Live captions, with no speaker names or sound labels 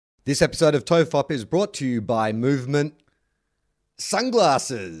This episode of Tofop is brought to you by Movement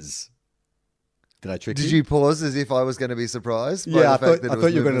Sunglasses. Did I trick you? Did you pause as if I was going to be surprised? Yeah, by the fact that I it thought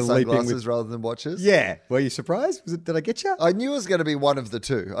was you were going to leap in sunglasses with rather than watches. Yeah. Were you surprised? Did I get you? I knew it was going to be one of the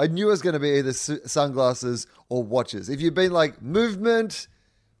two. I knew it was going to be either sunglasses or watches. If you'd been like movement,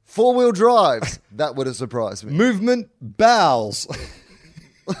 4-wheel drives, that would have surprised me. Movement Bowels.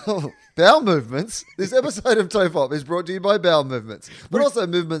 Bowel movements. This episode of Tofop is brought to you by Bowel Movements, but also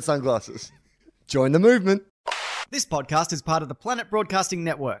Movement Sunglasses. Join the movement. This podcast is part of the Planet Broadcasting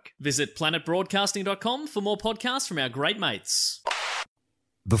Network. Visit planetbroadcasting.com for more podcasts from our great mates.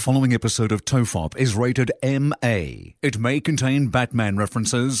 The following episode of Tofop is rated MA. It may contain Batman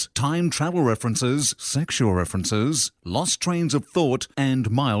references, time travel references, sexual references, lost trains of thought, and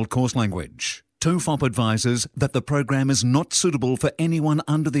mild coarse language. Tofop advises that the program is not suitable for anyone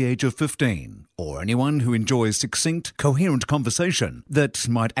under the age of 15 or anyone who enjoys succinct, coherent conversation that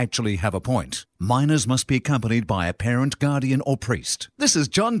might actually have a point. Minors must be accompanied by a parent, guardian, or priest. This is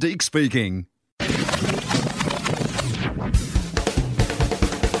John Deek speaking.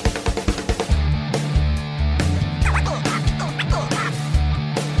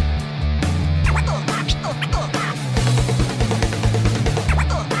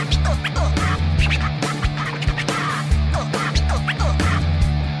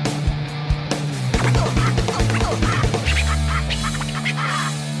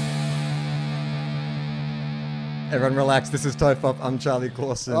 Everyone relax. This is Tofop. I'm Charlie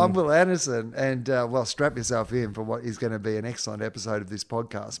Clausen. I'm Will Anderson, and strap yourself in for what is going to be an excellent episode of this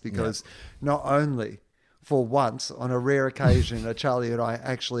podcast because not only for once, on a rare occasion, are Charlie and I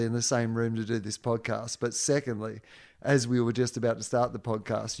actually in the same room to do this podcast, but secondly, as we were just about to start the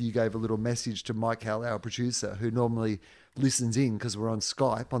podcast, you gave a little message to Mike Hall, our producer, who normally listens in because we're on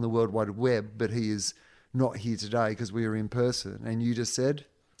Skype on the World Wide Web, but he is not here today because we are in person. And you just said...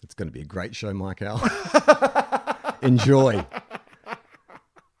 It's going to be a great show, Mike Al. Enjoy.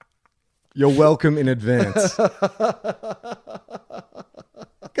 You're welcome in advance. Got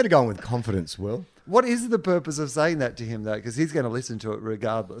to go on with confidence, Will. What is the purpose of saying that to him, though? Because he's going to listen to it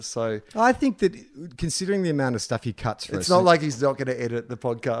regardless. So I think that considering the amount of stuff he cuts for us... It's not like he's not going to edit the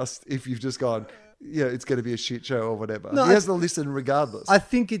podcast if you've just gone, it's going to be a shit show or whatever. No, he has to listen regardless. I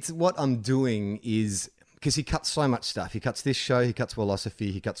think it's what I'm doing is... Because he cuts so much stuff. He cuts this show, he cuts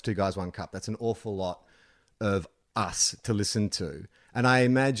Philosophy, he cuts Two Guys, One Cup. That's an awful lot of us to listen to. And I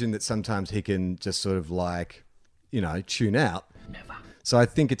imagine that sometimes he can just sort of tune out. Never. So I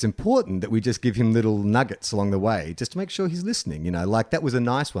think it's important that we just give him little nuggets along the way just to make sure he's listening. Like that was a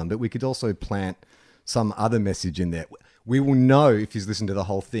nice one, but we could also plant some other message in there. We will know if he's listened to the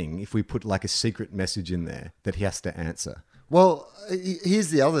whole thing if we put like a secret message in there that he has to answer. Well, here's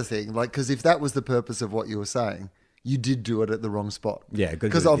the other thing, because if that was the purpose of what you were saying, you did do it at the wrong spot. Yeah,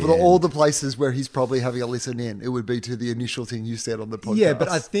 because of all the places where he's probably having a listen in, it would be to the initial thing you said on the podcast. Yeah, but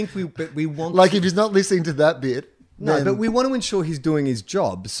I think we want if he's not listening to that bit. No, but we want to ensure he's doing his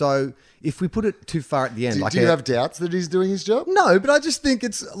job. So if we put it too far at the end, do you have doubts that he's doing his job? No, but I just think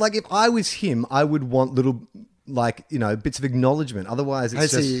it's like if I was him, I would want little. Bits of acknowledgement. Otherwise,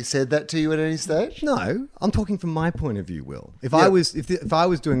 it's Has he said that to you at any stage? No, I'm talking from my point of view, Will. If I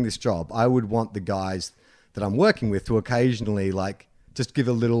was doing this job, I would want the guys that I'm working with to occasionally just give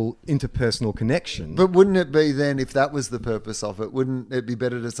a little interpersonal connection. But wouldn't it be then, if that was the purpose of it, wouldn't it be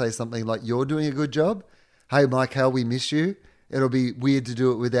better to say something like, "You're doing a good job. Hey, Mike, how we miss you. It'll be weird to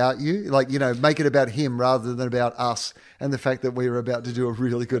do it without you." Make it about him rather than about us and the fact that we were about to do a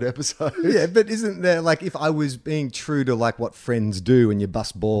really good episode. Yeah, but isn't there, if I was being true to, what friends do and you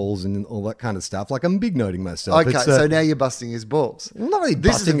bust balls and all that kind of stuff, I'm big noting myself. Okay, so now you're busting his balls. I'm not really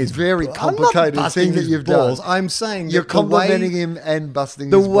busting his balls. This is a very complicated thing that you've done. I'm saying you're complimenting him and busting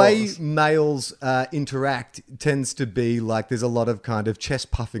his balls. The way males interact tends to be there's a lot of kind of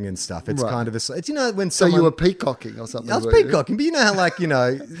chest puffing and stuff. It's kind of when someone... So you were peacocking or something? I was peacocking, but you know how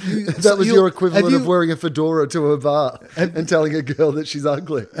that was your equivalent of wearing a fedora to a bar and telling a girl that she's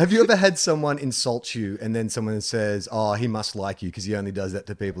ugly. Have you ever had someone insult you and then someone says, "Oh, he must like you because he only does that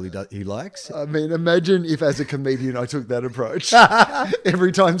to people he likes"? I mean, imagine if as a comedian I took that approach.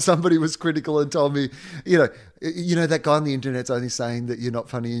 Every time somebody was critical and told me, that guy on the internet's only saying that you're not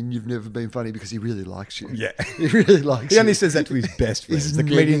funny and you've never been funny because he really likes you. Yeah. He really likes you. He only says that to his best friends. The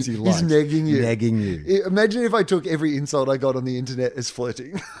comedians he likes. He's negging you. Negging you. Imagine if I took every insult I got on the internet as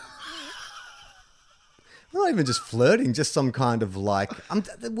flirting. Not even just flirting, just some kind of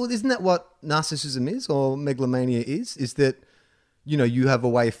isn't that what narcissism is or megalomania is? Is that, you have a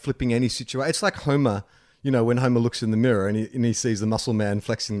way of flipping any situation. It's like Homer, when Homer looks in the mirror and he sees the muscle man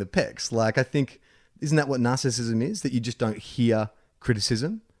flexing the pecs. I think, isn't that what narcissism is? That you just don't hear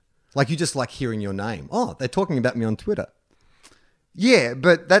criticism? Like you just like hearing your name. Oh, they're talking about me on Twitter. Yeah,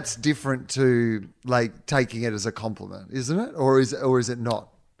 but that's different to like taking it as a compliment, isn't it? Or is it not?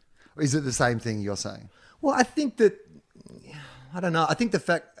 Is it the same thing you're saying? Well, I think that, I don't know. I think the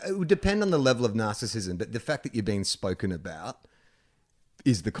fact, it would depend on the level of narcissism, but the fact that you're being spoken about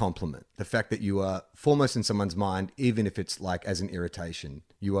is the compliment. The fact that you are foremost in someone's mind, even if it's like as an irritation.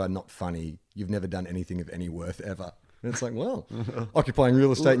 You are not funny. You've never done anything of any worth ever. And it's like, well, occupying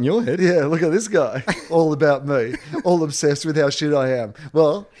real estate in your head. Yeah, look at this guy. All about me. All obsessed with how shit I am.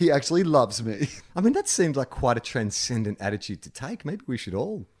 Well, he actually loves me. I mean, that seems like quite a transcendent attitude to take. Maybe we should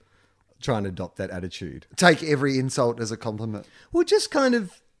all try and adopt that attitude. Take every insult as a compliment. Well, just kind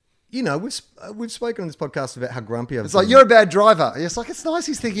of, you know, we've spoken on this podcast about how grumpy I've It's like, you're a bad driver. It's like, it's nice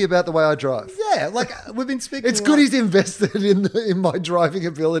he's thinking about the way I drive. Yeah, like we've been speaking. It's good he's invested in my driving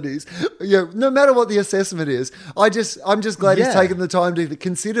abilities. Yeah, no matter what the assessment is, I'm just glad he's taken the time to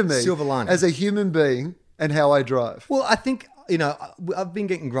consider me Silver lining. as a human being and how I drive. Well, I think, you know, I've been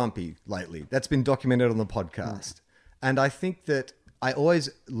getting grumpy lately. That's been documented on the podcast. And I think that I always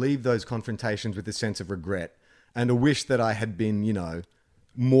leave those confrontations with a sense of regret and a wish that I had been, you know,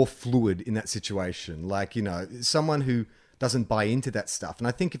 more fluid in that situation. Like, you know, someone who doesn't buy into that stuff. And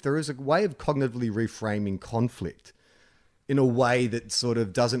I think if there is a way of cognitively reframing conflict in a way that sort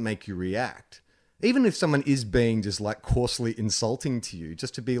of doesn't make you react, even if someone is being just like coarsely insulting to you,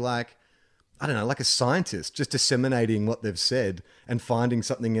 just to be like, I don't know, like a scientist, just disseminating what they've said and finding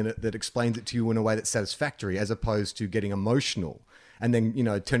something in it that explains it to you in a way that's satisfactory, as opposed to getting emotional and then, you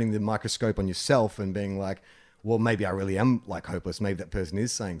know, turning the microscope on yourself and being like, well, maybe I really am like hopeless. Maybe that person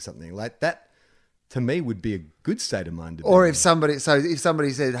is saying something like that. To me, would be a good state of mind. Or if somebody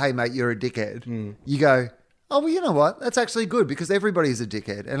said, "Hey, mate, you're a dickhead," you go, "Oh, well, you know what? That's actually good because everybody's a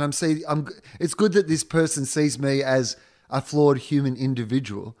dickhead." And it's good that this person sees me as a flawed human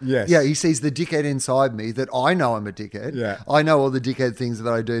individual. Yes. Yeah, he sees the dickhead inside me that I know I'm a dickhead. Yeah. I know all the dickhead things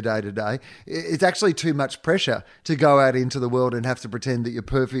that I do day to day. It's actually too much pressure to go out into the world and have to pretend that you're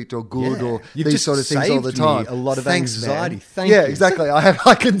perfect or good or You've these just sort of things all the saved time. me a lot of Thanks, anxiety. man. Thank yeah, you. exactly.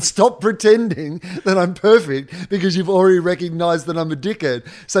 I can stop pretending that I'm perfect because you've already recognized that I'm a dickhead.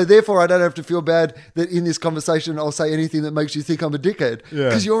 So therefore, I don't have to feel bad that in this conversation I'll say anything that makes you think I'm a dickhead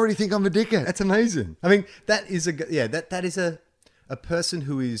because you already think I'm a dickhead. That's amazing. I mean, that is that is a person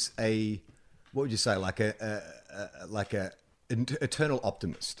who is what would you say, like a eternal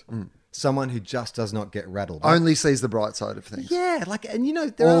optimist. Someone who just does not get rattled. Only sees the bright side of things. Yeah, like, and you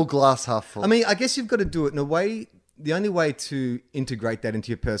know, All glass half full. I mean, I guess you've got to do it in a way. The only way to integrate that into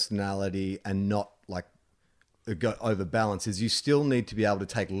your personality and not like go overbalance is you still need to be able to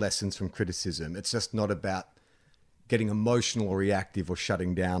take lessons from criticism. It's just not about getting emotional or reactive or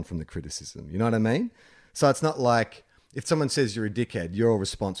shutting down from the criticism. You know what I mean? So it's not like if someone says you're a dickhead, your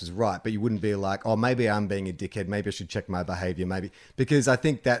response is right, but you wouldn't be like, oh, maybe I'm being a dickhead. Maybe I should check my behavior. Maybe, because I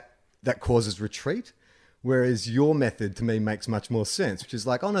think that causes retreat. Whereas your method to me makes much more sense, which is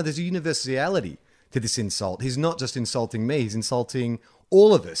like, oh no, there's a universality to this insult. He's not just insulting me. He's insulting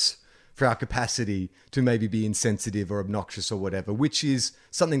all of us for our capacity to maybe be insensitive or obnoxious or whatever, which is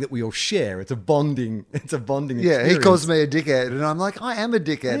something that we all share. It's a bonding experience. Yeah, he calls me a dickhead, and I'm like, I am a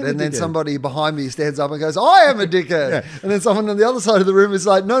dickhead. And then somebody behind me stands up and goes, I am a dickhead. And then someone on the other side of the room is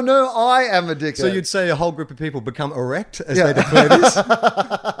like, no, I am a dickhead. So you'd say a whole group of people become erect as they declare this?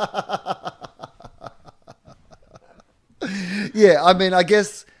 Yeah, I mean, I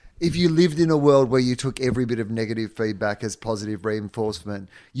guess if you lived in a world where you took every bit of negative feedback as positive reinforcement,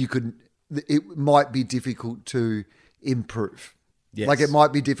 it might be difficult to improve. Yes. Like it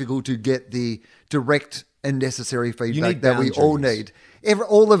might be difficult to get the direct and necessary feedback need that we all boundaries. need.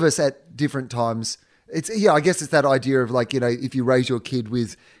 All of us at different times. I guess it's that idea of like, you know, if you raise your kid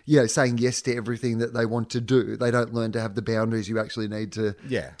with, you know, saying yes to everything that they want to do, they don't learn to have the boundaries you actually need to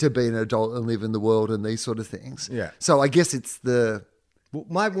be an adult and live in the world and these sort of things. Yeah. So I guess it's the...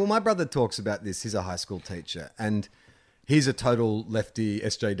 My brother talks about this. He's a high school teacher and he's a total lefty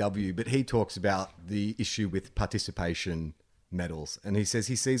SJW, but he talks about the issue with participation medals. And he says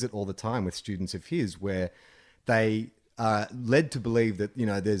he sees it all the time with students of his where they are led to believe that, you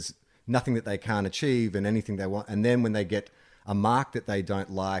know, there's nothing that they can't achieve and anything they want. And then when they get a mark that they don't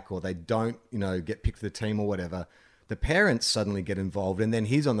like or they don't, you know, get picked for the team or whatever, the parents suddenly get involved. And then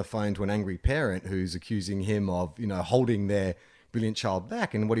he's on the phone to an angry parent who's accusing him of, you know, holding their brilliant child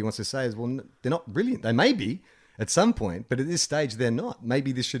back. And what he wants to say is, well, they're not brilliant. They may be at some point, but at this stage, they're not.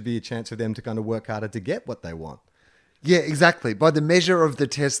 Maybe this should be a chance for them to kind of work harder to get what they want. Yeah, exactly. By the measure of the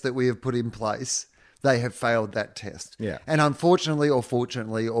test that we have put in place, they have failed that test. Yeah. And unfortunately or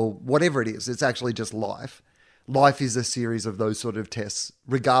fortunately or whatever it is, it's actually just life. life is a series of those sort of tests,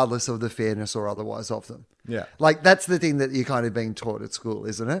 regardless of the fairness or otherwise of them. Yeah. Like that's the thing that you're kind of being taught at school,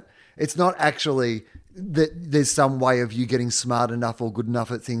 isn't it? It's not actually that there's some way of you getting smart enough or good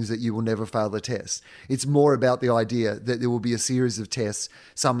enough at things that you will never fail the test. It's more about the idea that there will be a series of tests.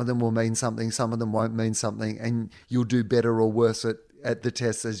 Some of them will mean something, some of them won't mean something, and you'll do better or worse at the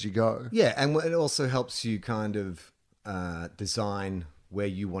tests as you go. Yeah, and it also helps you kind of design where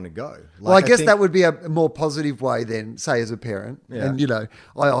you want to go. Well, I guess think- that would be a more positive way than, say, as a parent. Yeah. And, you know,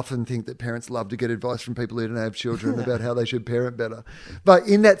 I often think that parents love to get advice from people who don't have children about how they should parent better. But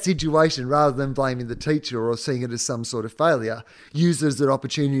in that situation, rather than blaming the teacher or seeing it as some sort of failure, use it as an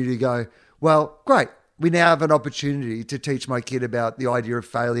opportunity to go, well, great. We now have an opportunity to teach my kid about the idea of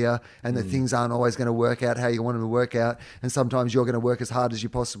failure and that things aren't always going to work out how you want them to work out. And sometimes you're going to work as hard as you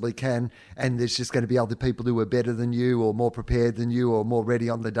possibly can. And there's just going to be other people who are better than you or more prepared than you or more ready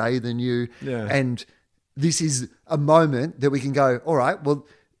on the day than you. Yeah. And this is a moment that we can go, all right, well,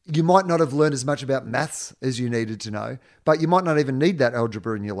 you might not have learned as much about maths as you needed to know, but you might not even need that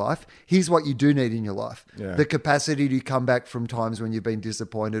algebra in your life. Here's what you do need in your life. Yeah. The capacity to come back from times when you've been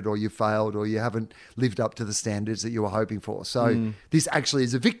disappointed or you failed or you haven't lived up to the standards that you were hoping for. So this actually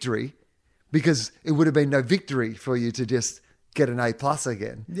is a victory because it would have been no victory for you to just get an A+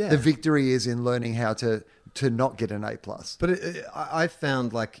 again. Yeah. The victory is in learning how to not get an A+. But I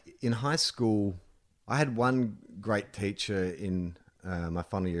found like in high school, I had one great teacher in my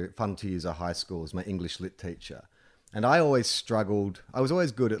fun 2 years of high school was my English lit teacher. And I always struggled. I was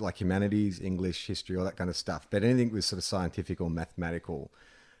always good at like humanities, English, history, all that kind of stuff. But anything that was sort of scientific or mathematical,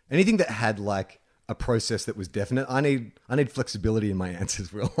 anything that had like a process that was definite, I need flexibility in my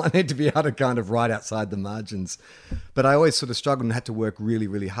answers, Will. I need to be able to kind of write outside the margins. But I always sort of struggled and had to work really,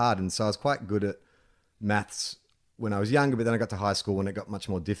 really hard. And so I was quite good at maths when I was younger, but then I got to high school when it got much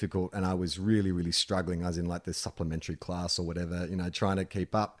more difficult and I was really, really struggling. I was in like this supplementary class or whatever, you know, trying to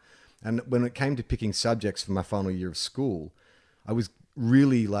keep up. And when it came to picking subjects for my final year of school, I was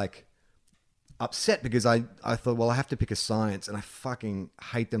really like upset because I thought, well, I have to pick a science and I fucking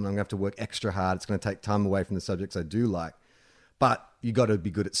hate them. And I'm gonna have to work extra hard. It's going to take time away from the subjects I do like, but you got to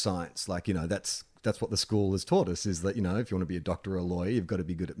be good at science. Like, you know, that's what the school has taught us is that, you know, if you want to be a doctor or a lawyer, you've got to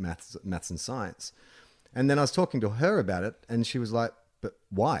be good at maths and science. And then I was talking to her about it and she was like, but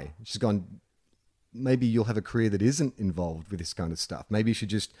why? She's gone, maybe you'll have a career that isn't involved with this kind of stuff. Maybe you should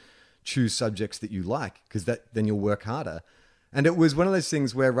just choose subjects that you like because then you'll work harder. And it was one of those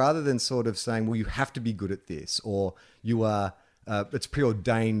things where rather than sort of saying, well, you have to be good at this or you are, it's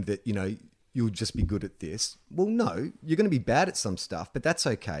preordained that, you know, you'll just be good at this. Well, no, you're going to be bad at some stuff, but that's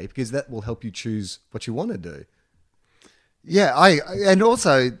okay because that will help you choose what you want to do. Yeah, and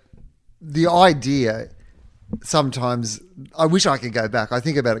also the idea sometimes, I wish I could go back. I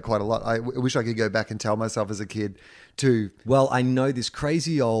think about it quite a lot. I wish I could go back and tell myself as a kid to... Well, I know this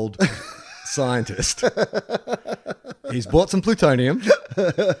crazy old scientist. He's bought some plutonium.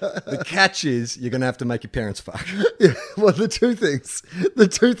 The catch is you're going to have to make your parents fuck. Yeah, well, the two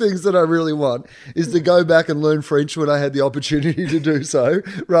things that I really want is to go back and learn French when I had the opportunity to do so,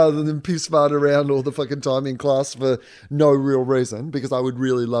 rather than piss fart around all the fucking time in class for no real reason, because I would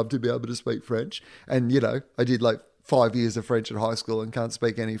really love to be able to speak French. And, you know, I did like 5 years of French at high school and can't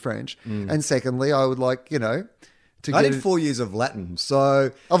speak any French. And secondly, I would like, you know, to I get... did 4 years of Latin.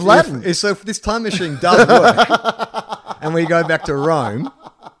 So Of Latin? So if this time machine does work and we go back to Rome,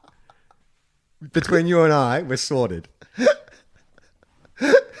 between you and I, we're sorted.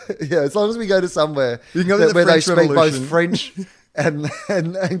 Yeah, as long as we go to somewhere You can go to the where they French speak Revolution. both French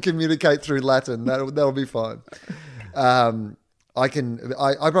and communicate through Latin, that'll be fine. I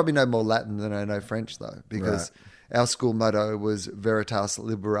probably know more Latin than I know French though, because our school motto was Veritas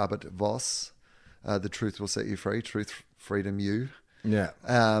Liberabit Vos, the truth will set you free, truth, freedom, you. Yeah.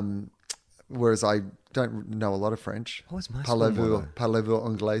 Whereas I don't know a lot of French. What was my school motto? Parlez-vous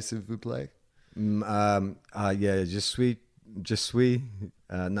anglais, s'il vous plaît? Yeah, je suis,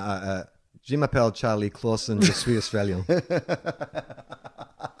 je m'appelle Charlie Clausen, je suis Australian.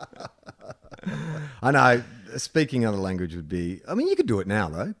 I know, speaking another language would be, I mean, you could do it now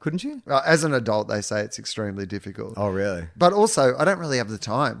though, couldn't you? As an adult, they say it's extremely difficult. Oh, really? But also, I don't really have the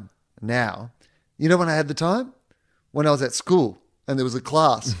time now. You know when I had the time? When I was at school and there was a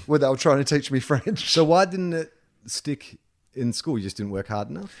class where they were trying to teach me French. So why didn't it stick in school? You just didn't work hard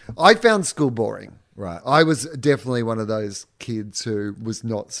enough? I found school boring. Right. I was definitely one of those kids who was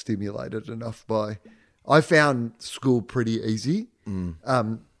not stimulated enough by... I found school pretty easy.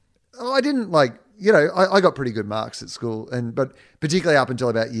 I didn't like... You know, I got pretty good marks at school, but particularly up until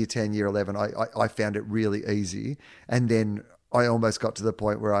about year 10, year 11, I found it really easy. And then I almost got to the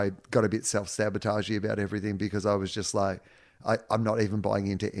point where I got a bit self-sabotagey about everything because I was just like, I'm not even buying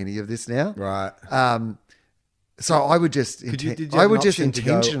into any of this now. Right. So I would just, Did you I have would an just option to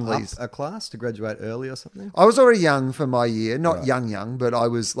go intentionally. up a class to graduate early or something? I was already young for my year, not young, but I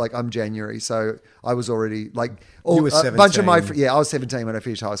was like, I'm January, so I was already like, You were a bunch of my, 17. I was 17 when I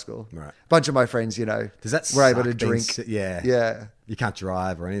finished high school. Right. A bunch of my friends, Does that were able suck to being drink. yeah. Yeah. You can't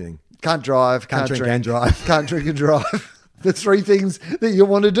drive or anything. Can't drive, Can't drink and drive. Can't drink and drive. The three things that you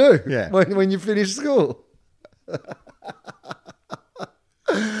want to do Yeah. when you finish school.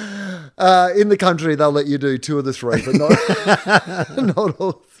 In the country, they'll let you do two of the three, but not, not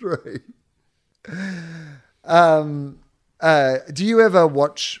all three. Do you ever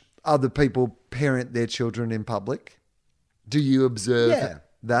watch other people parent their children in public? Do you observe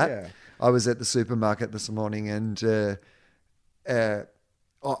that? Yeah. I was at the supermarket this morning and I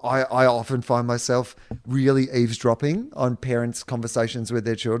often find myself really eavesdropping on parents' conversations with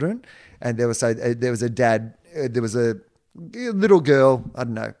their children. And there was a dad, there was a little girl, I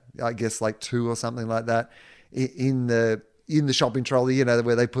don't know, I guess like 2 or something like that, in the shopping trolley, you know,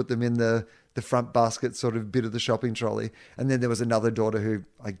 where they put them in the front basket sort of bit of the shopping trolley. And then there was another daughter who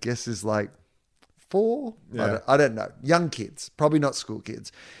I guess is like 4. Yeah. I don't know. Young kids, probably not school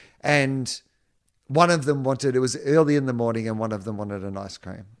kids. And one of them wanted, it was early in the morning, and one of them wanted an ice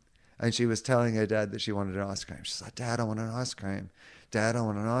cream. And she was telling her dad that she wanted an ice cream. She's like, Dad, I want an ice cream. Dad, I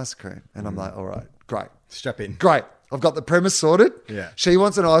want an ice cream. And I'm like, all right, great. Strap in. Great. I've got the premise sorted. Yeah. She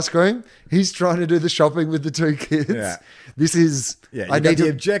wants an ice cream. He's trying to do the shopping with the 2 kids. Yeah. This is, Yeah, you I got need the to,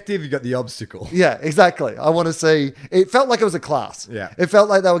 objective, you got the obstacle. yeah, exactly. I want to see, it felt like it was a class. Yeah. It felt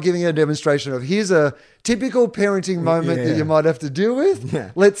like they were giving a demonstration of here's a typical parenting moment that Yeah. you might have to deal with.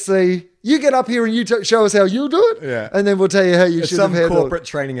 Yeah. Let's see. You get up here and you show us how you do it. Yeah. And then we'll tell you how you It's should have some handled corporate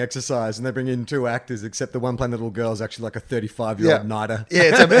training exercise, and they bring in 2 actors, except the one playing the little girl is actually like a 35-year-old Yeah. nighter. Yeah,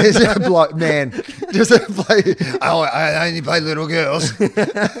 it's a bloke, man. Just play. Oh, I only play little girls.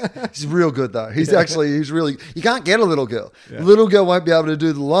 He's real good though. He's really. You can't get a little girl. Little girl won't be able to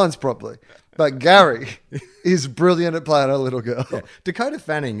do the lines properly. But Gary is brilliant at playing a little girl. Yeah. Dakota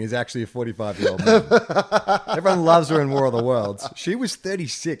Fanning is actually a 45-year-old man. Everyone loves her in War of the Worlds. She was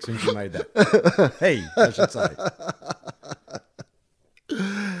 36 when she made that. Hey, I should say.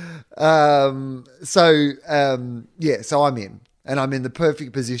 So I'm in. And I'm in the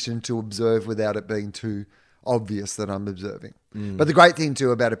perfect position to observe without it being too obvious that I'm observing. But the great thing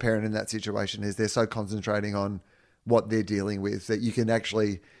too about a parent in that situation is they're so concentrating on what they're dealing with that you can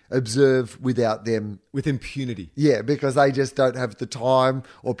actually observe without them. With impunity. Yeah, because they just don't have the time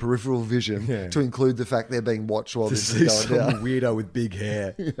or peripheral vision Yeah. to include the fact they're being watched while To this see is some going down. weirdo with big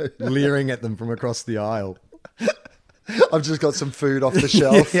hair leering at them from across the aisle. I've just got some food off the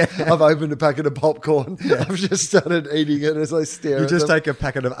shelf. Yeah. I've opened a packet of popcorn. I've just started eating it as I stare You at just them. take a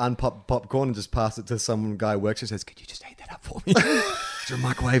packet of unpopped popcorn and just pass it to some guy who works and says, "Could you just heat that up for me? Is there a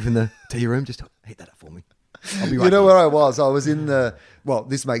microwave in the tea room? Just heat that up for me." I'll be right You know here." where I was? I was in the, well,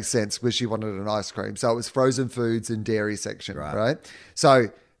 this makes sense because she wanted an ice cream. So it was frozen foods and dairy section, right? So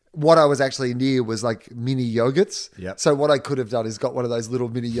what I was actually near was like mini yogurts. Yep. So what I could have done is got one of those little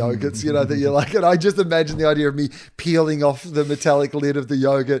mini yogurts, you know, that you like. And I just imagine the idea of me peeling off the metallic lid of the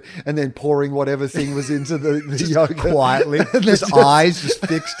yogurt and then pouring whatever thing was into the yogurt. quietly, And then just eyes just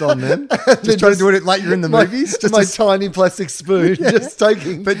fixed on them, just trying to do it like you're in the my, movies, just my as, tiny plastic spoon, just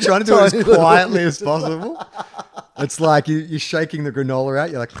taking. but trying to do it as tiny little- quietly as possible. It's like you're shaking the granola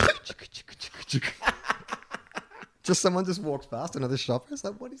out. You're like, just someone just walks past another shopper. It's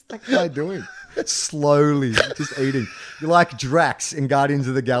like, what is that guy doing? Slowly, just eating. You're like Drax in Guardians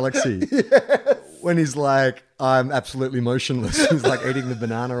of the Galaxy. When he's like, I'm absolutely motionless. He's like eating the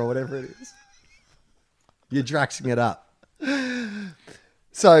banana or whatever it is. You're Draxing it up.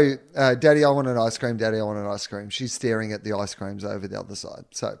 So, Daddy, I want an ice cream. Daddy, I want an ice cream. She's staring at the ice creams over the other side.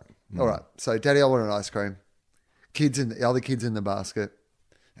 So, all right. So, Daddy, I want an ice cream. The other kids in the basket.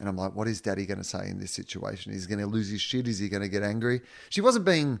 And I'm like, what is Daddy going to say in this situation? Is he going to lose his shit? Is he going to get angry? She wasn't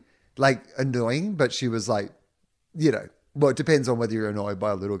being like annoying, but she was like, you know, well, it depends on whether you're annoyed by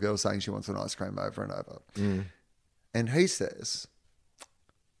a little girl saying she wants an ice cream over and over. And he says,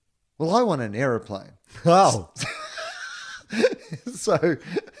 well, I want an aeroplane. Oh, So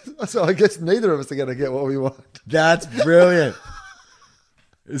I guess neither of us are going to get what we want. that's brilliant.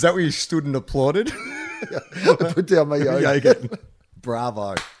 Is that where you stood and applauded? I put down my yogurt. Yogurt.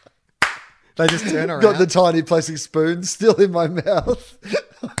 Bravo. They just turn around. Got the tiny plastic spoon still in my mouth.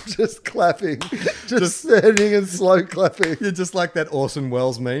 I'm just clapping, just standing and slow clapping. You're just like that Orson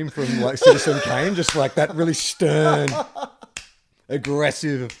Welles meme from like Citizen Kane, just like that really stern,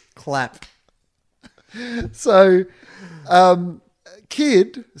 aggressive clap. So,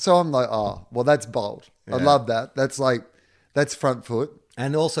 kid. So I'm like, oh, well, that's bold. I love that. That's front foot.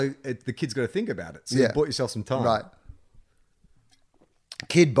 And also, the kid's got to think about it. So you bought yourself some time. Right.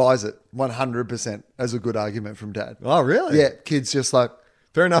 Kid buys it 100% as a good argument from dad. Oh, really? Yeah, kid's just like,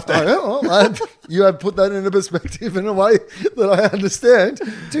 Fair enough, Dad. oh, well, you have put that into perspective in a way that I understand.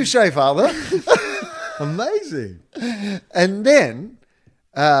 Touche, father. Amazing. And then,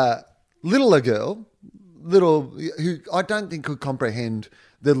 littler girl, who I don't think could comprehend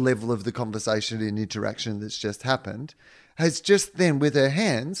the level of the conversation and interaction that's just happened, has just then with her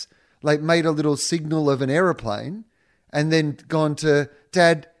hands, like made a little signal of an aeroplane and then gone to,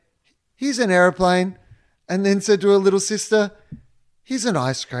 Dad, here's an aeroplane. And then said to her little sister, here's an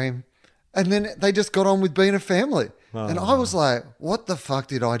ice cream. And then they just got on with being a family. And I was like, what the fuck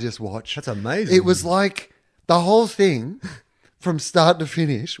did I just watch? That's amazing. It was like the whole thing from start to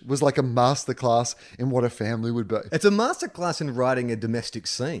finish was like a masterclass in what a family would be. It's a masterclass in writing a domestic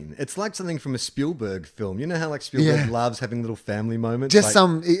scene. It's like something from a Spielberg film. You know how like Spielberg loves having little family moments? Just like,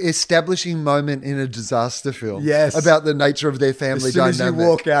 some establishing moment in a disaster film. Yes. About the nature of their family as soon dynamic. as you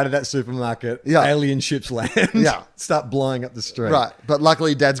walk out of that supermarket, alien ships land. Yeah. Start blowing up the street. Right. But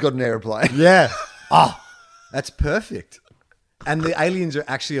luckily Dad's got an airplane. Yeah. Oh, that's perfect. And the aliens are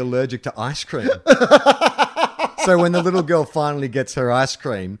actually allergic to ice cream. So when the little girl finally gets her ice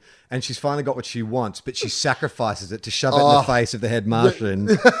cream and she's finally got what she wants, but she sacrifices it to shove it in the face of the head Martian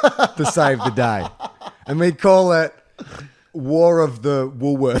to save the day. And we call it War of the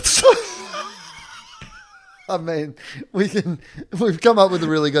Woolworths. I mean, we've come up with a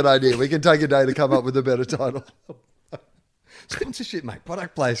really good idea. We can take a day to come up with a better title. Sponsorship, mate.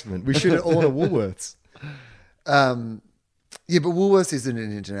 Product placement. We shoot it all at Woolworths. Yeah, but Woolworths isn't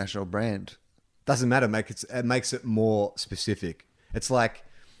an international brand. Doesn't matter. It makes it more specific. It's like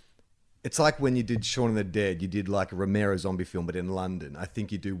when you did Shaun of the Dead, you did like a Romero zombie film, but in London. I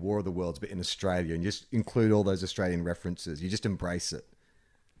think you do War of the Worlds, but in Australia, and just include all those Australian references. You just embrace it.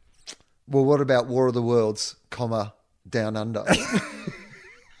 Well, what about War of the Worlds, Down Under?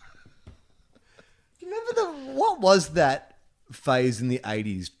 What was that phase in the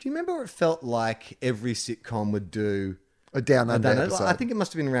 80s? Do you remember what it felt like every sitcom would do? A Down Under episode. I think it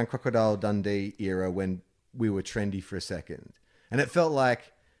must have been around Crocodile Dundee era when we were trendy for a second. And I felt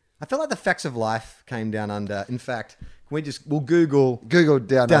like the Facts of Life came down under. In fact, we'll Google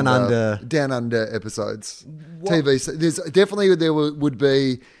Down Under episodes. What? TV. There's definitely there would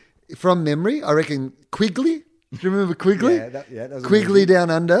be from memory. I reckon Quigley. Do you remember Quigley? That was Quigley Down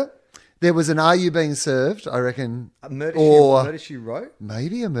Under. There was an Are You Being Served? I reckon. Murder She Wrote.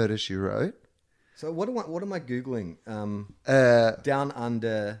 Maybe a Murder She Wrote. So what am I googling? Down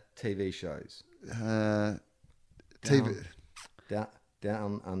Under TV shows. TV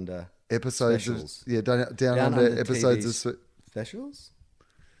Down Under episodes specials. Down Under episodes TV of specials.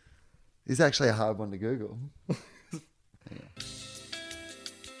 Is actually a hard one to Google.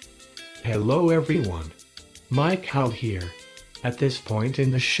 Hello everyone. Mike Howe here. At this point in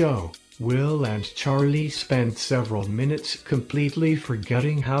the show, Will and Charlie spend several minutes completely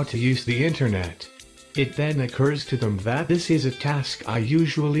forgetting how to use the internet. It then occurs to them that this is a task I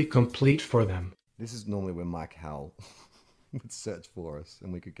usually complete for them. This is normally where Mike Howell would search for us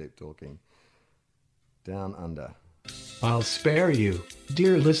and we could keep talking. Down Under. I'll spare you,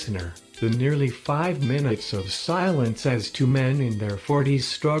 dear listener, the nearly 5 minutes of silence as two men in their 40s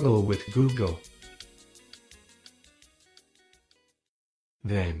struggle with Google.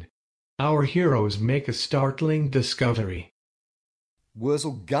 Then, our heroes make a startling discovery.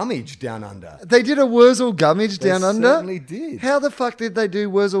 Wurzel Gummidge Down Under. They did a Wurzel Gummidge Down Under? They certainly did. How the fuck did they do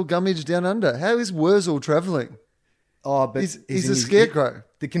Wurzel Gummidge Down Under? How is Wurzel travelling? Oh, but he's a scarecrow.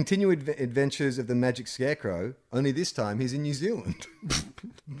 The continued adventures of the magic scarecrow, only this time he's in New Zealand.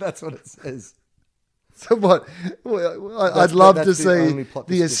 That's what it says. So what? I'd love to the see only plot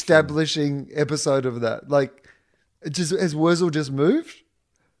the description. establishing episode of that. Like, has Wurzel just moved?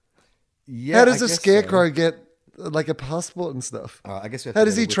 Yeah, How does I a guess scarecrow so. get like a passport and stuff? I guess we have to How go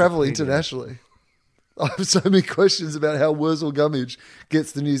does to he travel Wikipedia. internationally? I have so many questions about how Wurzel Gummidge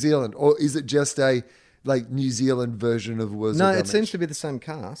gets to New Zealand, or is it just a like New Zealand version of Wurzel No, Gummidge? it seems to be the same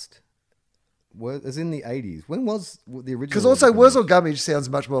cast. As in the 80s. When was the original? Because also Wurzel Gummidge sounds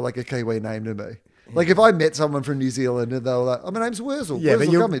much more like a Kiwi name to me. Like if I met someone from New Zealand and they were like, "Oh, my name's Wurzel, Yeah,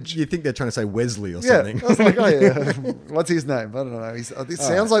 Wurzel but Gummidge." you think they're trying to say Wesley or Yeah, something. I was like, "Oh yeah, what's his name? I don't know." It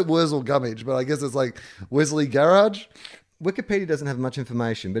sounds like Wurzel Gummidge, but I guess it's like Wesley Garage. Wikipedia doesn't have much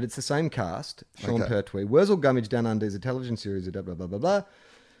information, but it's the same cast. Sean Okay. Pertwee. Wurzel Gummidge Down Under is a television series of blah, blah, blah, blah, blah.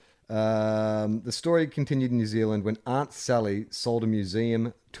 The story continued in New Zealand when Aunt Sally sold a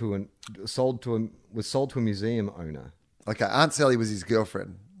museum was sold to a museum owner. Okay, Aunt Sally was his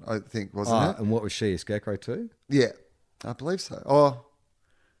girlfriend, I think, wasn't it? And what was she? A scarecrow too? Yeah, I believe so. Oh,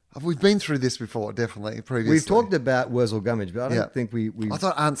 we've been through this before, definitely, previously. We've talked about Wurzel Gummidge, but I don't Yeah. think we. I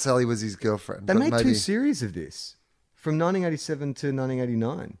thought Aunt Sally was his girlfriend. They but made maybe... 2 series of this from 1987 to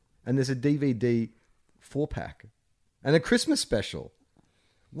 1989, and there's a DVD 4-pack and a Christmas special.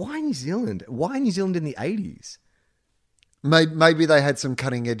 Why New Zealand? Why New Zealand in the 80s? Maybe they had some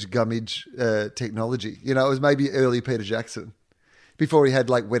cutting edge gummidge technology. You know, it was maybe early Peter Jackson. Before he had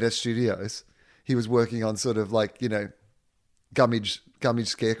like Weta Studios, he was working on sort of like, you know, gummidge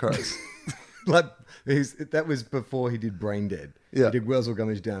scarecrows. Like that was before he did Brain Dead. Yeah. He did Wurzel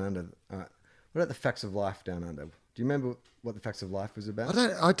Gummidge Down Under. All right. What about the Facts of Life Down Under? Do you remember what the Facts of Life was about?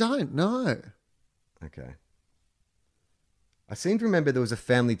 I don't know. Okay. I seem to remember there was a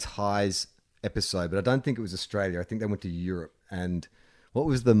Family Ties episode, but I don't think it was Australia. I think they went to Europe. And what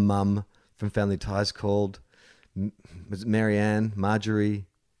was the mum from Family Ties called? Was it Marianne? Marjorie?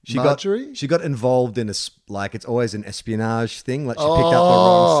 Marjorie? She got involved in it's always an espionage thing. Like she picked up the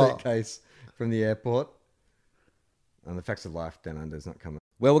wrong suitcase from the airport. And the Facts of Life Down Under is not coming.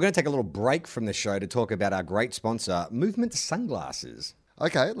 Well, we're going to take a little break from the show to talk about our great sponsor, Movement Sunglasses.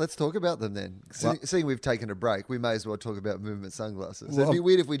 Okay, let's talk about them then. Seeing we've taken a break, we may as well talk about Movement Sunglasses. It'd be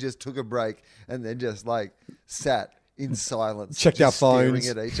weird if we just took a break and then just like sat in silence, Checked just our phones.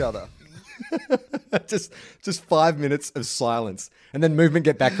 staring at each other. just 5 minutes of silence, and then Movement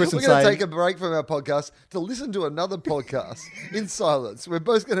get back to us We're and going say, to take a break from our podcast to listen to another podcast in silence. We're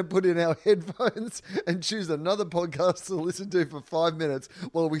both going to put in our headphones and choose another podcast to listen to for 5 minutes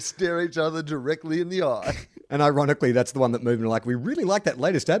while we stare each other directly in the eye. and ironically, that's the one that Movement are like, we really like that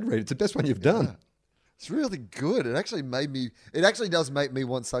latest ad read. It's the best one you've done. It's really good. It actually does make me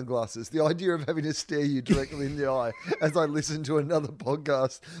want sunglasses. The idea of having to stare you directly in the eye as I listen to another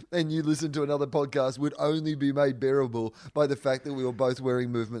podcast and you listen to another podcast would only be made bearable by the fact that we were both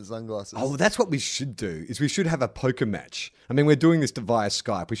wearing Movement sunglasses. Oh, that's what we should do, is we should have a poker match. I mean, we're doing this via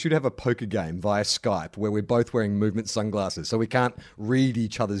Skype. We should have a poker game via Skype where we're both wearing Movement sunglasses so we can't read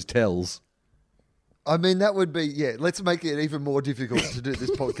each other's tells. I mean, that would be, let's make it even more difficult to do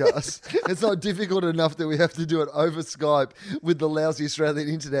this podcast. It's not difficult enough that we have to do it over Skype with the lousy Australian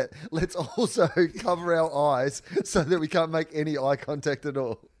internet. Let's also cover our eyes so that we can't make any eye contact at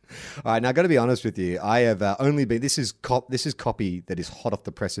all. All right, now I've got to be honest with you. I have only been, this is copy that is hot off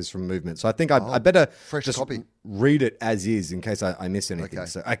the presses from Movement. So I think I better fresh just copy. Read it as is in case I miss anything. Okay.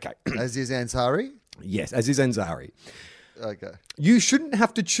 So, okay. As is Ansari? Yes, as is Ansari. Okay. You shouldn't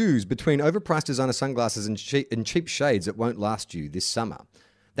have to choose between overpriced designer sunglasses and cheap shades that won't last you this summer.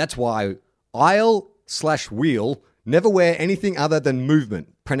 That's why aisle/wheel never wear anything other than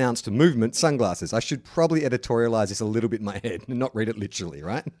Movement, pronounced Movement sunglasses. I should probably editorialize this a little bit in my head and not read it literally,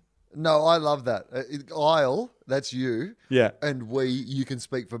 right? No, I love that. Aisle, that's you. Yeah. And we, you can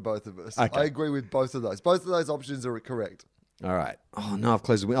speak for both of us. Okay. I agree with both of those. Both of those options are correct. All right. Oh, no, I've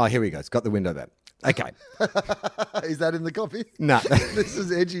closed the window. Oh, here we go. It's got the window back. Okay. Is that in the copy? No. This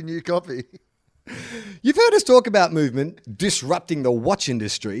is edgy new copy. You've heard us talk about Movement disrupting the watch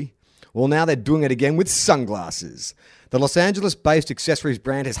industry. Well, now they're doing it again with sunglasses. The Los Angeles-based accessories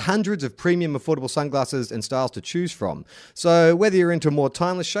brand has hundreds of premium affordable sunglasses and styles to choose from. So whether you're into more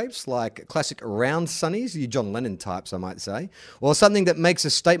timeless shapes like classic round sunnies, you John Lennon types, I might say, or something that makes a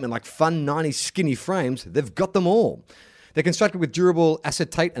statement like fun 90s skinny frames, they've got them all. They're constructed with durable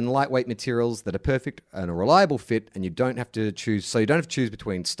acetate and lightweight materials that are perfect and a reliable fit, and you don't have to choose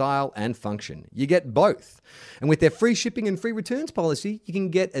between style and function. You get both. And with their free shipping and free returns policy, you can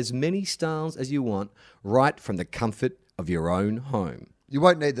get as many styles as you want right from the comfort of your own home. You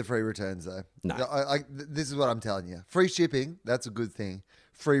won't need the free returns, though. No. This is what I'm telling you. Free shipping, that's a good thing.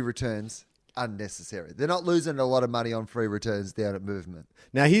 Free returns, unnecessary. They're not losing a lot of money on free returns down at Movement.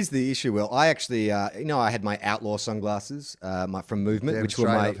 Now, here's the issue, Will. I actually, I had my Outlaw sunglasses from Movement, Damn which straight,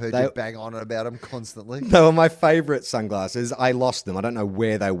 were I've heard you bang on about them constantly. They were my favourite sunglasses. I lost them. I don't know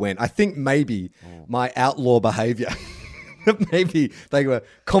where they went. I think maybe my outlaw behaviour. Maybe they were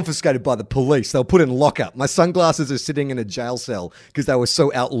confiscated by the police. They were put in lockup. My sunglasses are sitting in a jail cell because they were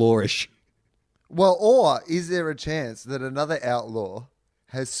so outlawish. Well, or is there a chance that another outlaw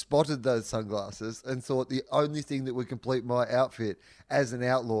has spotted those sunglasses and thought the only thing that would complete my outfit as an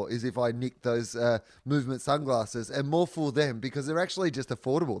outlaw is if I nicked those Movement sunglasses, and more for them because they're actually just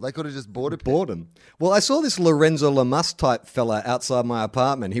affordable. They could have just bought a pair. Bought them. Well, I saw this Lorenzo Lamas type fella outside my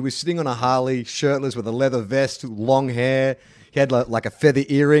apartment. He was sitting on a Harley, shirtless with a leather vest, long hair. He had like a feather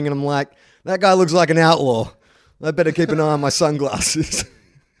earring, and I'm like, that guy looks like an outlaw. I better keep an eye on my sunglasses.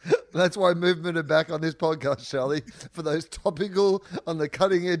 That's why Movement are back on this podcast, Charlie, for those topical, on the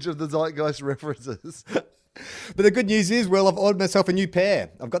cutting edge of the zeitgeist references. But the good news is, well, I've ordered myself a new pair.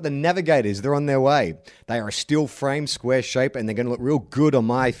 I've got the Navigators. They're on their way. They are a steel frame, square shape, and they're going to look real good on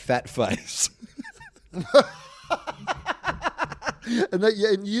my fat face. And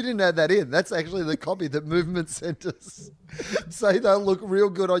you didn't add that in. That's actually the copy that Movement sent us. Say they'll look real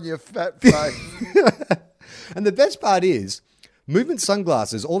good on your fat face. And the best part is, Movement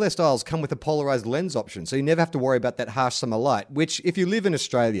sunglasses, all their styles come with a polarized lens option, so you never have to worry about that harsh summer light, which if you live in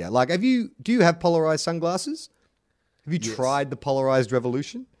Australia, like do you have polarized sunglasses? Have you tried the polarized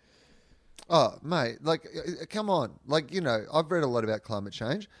revolution? Oh, mate, like, come on. Like, I've read a lot about climate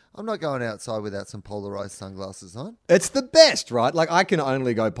change. I'm not going outside without some polarized sunglasses on. It's the best, right? Like, I can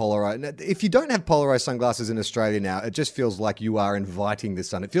only go polarized. If you don't have polarized sunglasses in Australia now, it just feels like you are inviting the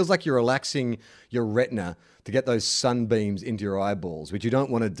sun. It feels like you're relaxing your retina to get those sunbeams into your eyeballs, which you don't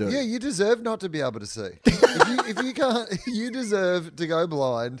want to do. Yeah, you deserve not to be able to see. If you can't, you deserve to go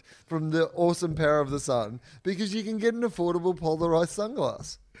blind from the awesome power of the sun because you can get an affordable polarized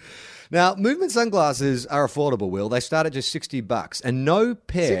sunglass. Now, Movement sunglasses are affordable, Will. They start at just $60, and no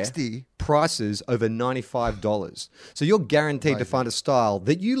pair 60? prices over $95. So you're guaranteed to find a style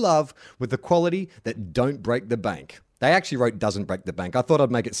that you love with the quality that don't break the bank. They actually wrote "doesn't break the bank." I thought I'd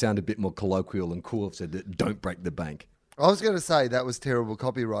make it sound a bit more colloquial and cool if said that "don't break the bank." I was going to say that was terrible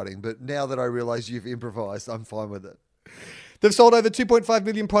copywriting, but now that I realise you've improvised, I'm fine with it. They've sold over 2.5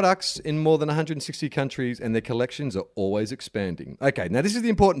 million products in more than 160 countries, and their collections are always expanding. Okay, now this is the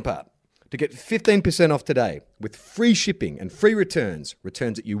important part. To get 15% off today with free shipping and free returns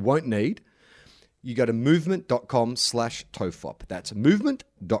that you won't need, you go to movement.com/tofop. That's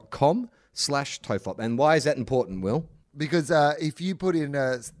movement.com/tofop. And why is that important, Will? Because if you put in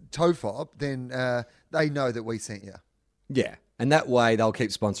TOFOP, then they know that we sent you. Yeah, and that way they'll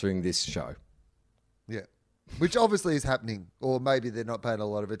keep sponsoring this show. Yeah, which obviously is happening, or maybe they're not paying a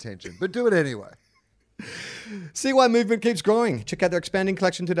lot of attention, but do it anyway. See why Movement keeps growing. Check out their expanding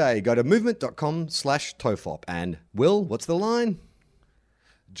collection today. Go to movement.com/tofop. And Will, what's the line?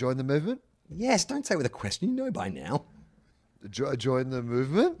 Join the movement? Yes, don't say it with a question. You know by now. Join the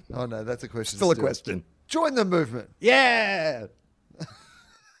movement? Oh, no, that's a question. Still a question. Join the movement. Yeah.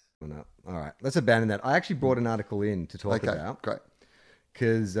 No. All right, let's abandon that. I actually brought an article in to talk about. Great.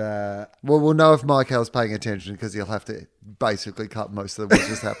 Because... well, we'll know if Michael's paying attention because he'll have to basically cut most of what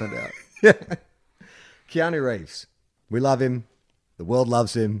just happened out. Yeah. Keanu Reeves. We love him. The world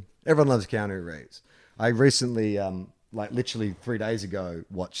loves him. Everyone loves Keanu Reeves. I recently, literally 3 days ago,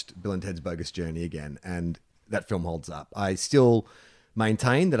 watched Bill and Ted's Bogus Journey again, and that film holds up. I still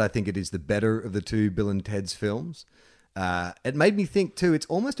maintain that I think it is the better of the two Bill and Ted's films. It made me think, too, it's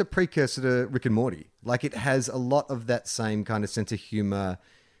almost a precursor to Rick and Morty. Like, it has a lot of that same kind of sense of humor,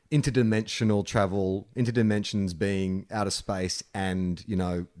 interdimensional travel, interdimensions being outer space and,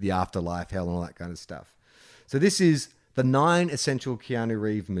 the afterlife, hell, and all that kind of stuff. So this is the 9 essential Keanu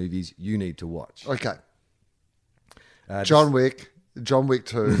Reeves movies you need to watch. Okay. John Wick 2, John Wick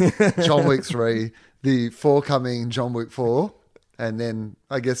 3, the forthcoming John Wick 4, and then,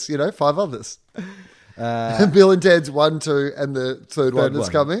 I guess, 5 others. Bill and Ted's 1, 2, and the third one that's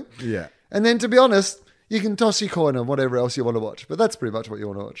coming. Yeah. And then, to be honest, you can toss your coin on whatever else you want to watch, but that's pretty much what you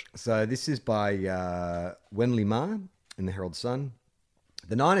want to watch. So this is by Wenli Ma in the Herald Sun.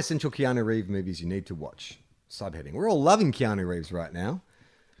 The 9 essential Keanu Reeves movies you need to watch. Subheading. We're all loving Keanu Reeves right now.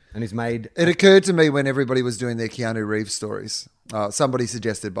 And he's made... It occurred to me when everybody was doing their Keanu Reeves stories. Somebody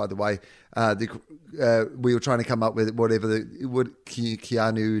suggested, by the way, we were trying to come up with whatever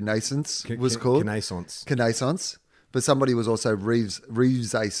Keanu Nascence was called. Kenaissance. But somebody was also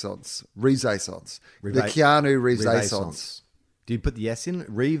Reeves-assance. The Keanu Reeves-assance. Do you put the S in?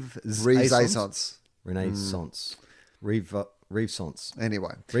 Reeves-assance. Renaissance. Reeves-sance.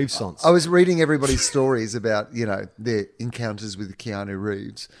 Anyway. Reeves-sance. I was reading everybody's stories about, their encounters with Keanu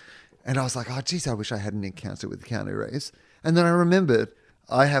Reeves. And I was like, oh, geez, I wish I had an encounter with Keanu Reeves. And then I remembered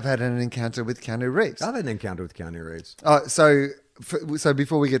I have had an encounter with Keanu Reeves. I've had an encounter with Keanu Reeves. So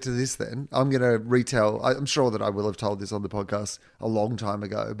before we get to this then, I'm going to retell, I'm sure that I will have told this on the podcast a long time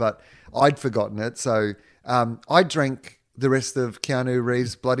ago, but I'd forgotten it. So I drank the rest of Keanu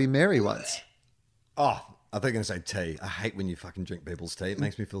Reeves' Bloody Mary once. Oh, I thought you were going to say tea. I hate when you fucking drink people's tea. It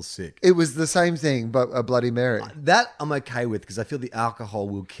makes me feel sick. It was the same thing, but a Bloody Mary. That I'm okay with because I feel the alcohol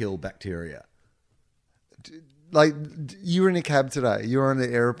will kill bacteria. Like, you were in a cab today. You were on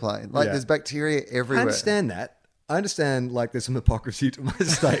an airplane. Like, there's bacteria everywhere. I understand that. I understand, there's some hypocrisy to my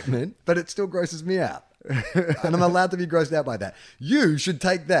statement, but it still grosses me out. And I'm allowed to be grossed out by that. You should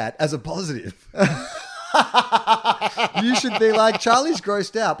take that as a positive. You should be like, Charlie's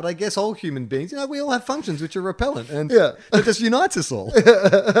grossed out, but I guess all human beings, we all have functions which are repellent, and Yeah. it just unites us all. Yeah,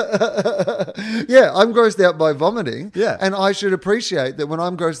 I'm grossed out by vomiting. Yeah. And I should appreciate that when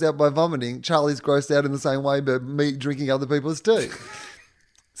I'm grossed out by vomiting, Charlie's grossed out in the same way by me drinking other people's tea.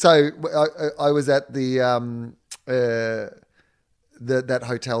 So I was at that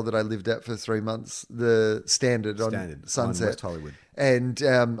hotel that I lived at for 3 months, the Standard on Standard, Sunset. on West Hollywood. And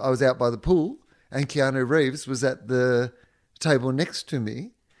I was out by the pool, and Keanu Reeves was at the table next to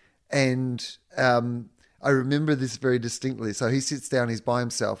me. And I remember this very distinctly. So he sits down, he's by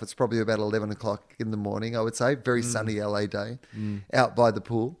himself. It's probably about 11 o'clock in the morning, I would say. Very sunny LA day, out by the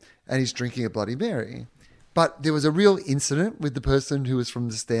pool. And he's drinking a Bloody Mary. But there was a real incident with the person who was from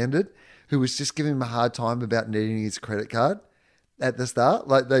the Standard, who was just giving him a hard time about needing his credit card at the start.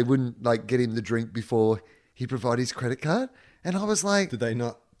 Like they wouldn't get him the drink before he provided his credit card. And I was like, Did they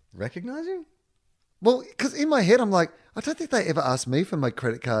not recognize you? well, because in my head, I'm like, I don't think they ever asked me for my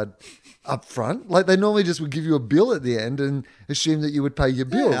credit card up front. Like they normally just would give you a bill at the end and assume that you would pay your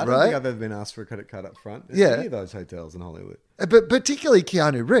bill, Yeah, I don't right? think I've ever been asked for a credit card up front at Yeah. any of those hotels in Hollywood. But particularly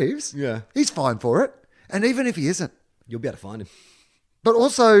Keanu Reeves, Yeah. he's fine for it. And even if he isn't, You'll be able to find him. but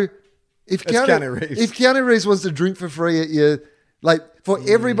also if It's Keanu Reeves. if Keanu Reeves wants to drink for free at your, for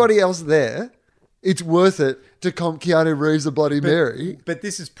everybody else there, it's worth it to comp Keanu Reeves a Bloody Mary. But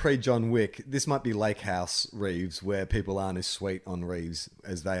this is pre-John Wick. This might be Lake House Reeves, where people aren't as sweet on Reeves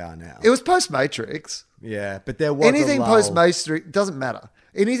as they are now. It was post-Matrix. Yeah, but there was Anything a lull. post-Matrix doesn't matter.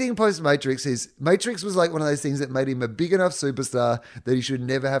 Anything post-Matrix Matrix was like one of those things that made him a big enough superstar that he should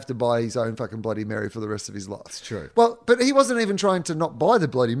never have to buy his own fucking Bloody Mary for the rest of his life. It's true. Well, but he wasn't even trying to not buy the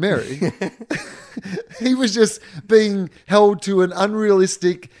Bloody Mary. He was just being held to an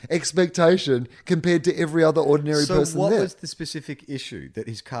unrealistic expectation compared to every other ordinary So person what there. was the specific issue? That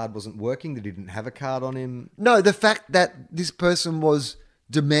his card wasn't working? That he didn't have a card on him? No, the fact that this person was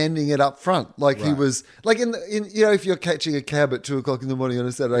demanding it up front, like he Right. was like in if you're catching a cab at 2:00 in the morning on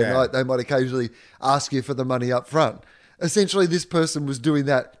a Saturday Yeah. night, they might occasionally ask you for the money up front. Essentially, this person was doing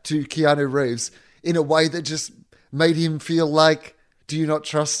that to Keanu Reeves in a way that just made him feel like, do you not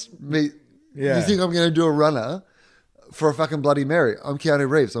trust me? Yeah. You think I'm going to do a runner for a fucking Bloody Mary? I'm Keanu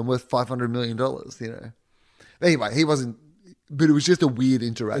Reeves. I'm worth $500 million, Anyway, he wasn't, but it was just a weird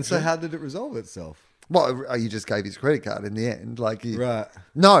interaction. And so how did it resolve itself? Well, you just gave his credit card in the end. Right.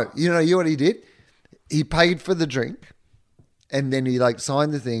 No, you know what he did? He paid for the drink, and then he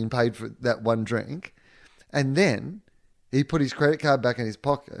signed the thing, paid for that one drink, and then he put his credit card back in his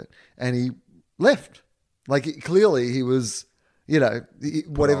pocket and he left. Clearly he was,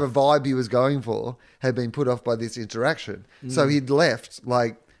 whatever vibe he was going for had been put off by this interaction. So he'd left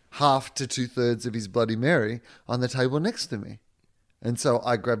half to 2/3 of his Bloody Mary on the table next to me. And so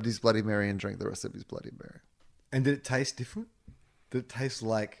I grabbed his Bloody Mary and drank the rest of his Bloody Mary. And did it taste different? Did it taste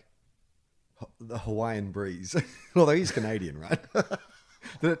like the Hawaiian breeze? Although he's Canadian, right?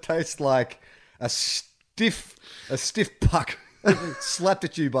 Did it taste like a stiff puck slapped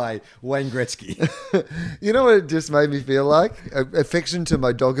at you by Wayne Gretzky? You know what it just made me feel like? Affection to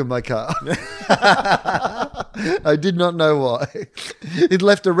my dog in my car. I did not know why. It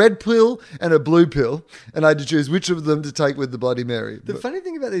left a red pill and a blue pill, and I had to choose which of them to take with the Bloody Mary. The funny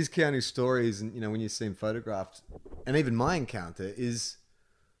thing about these Keanu stories, and when you see him photographed, and even my encounter, is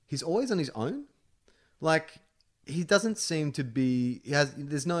he's always on his own. He doesn't seem to be.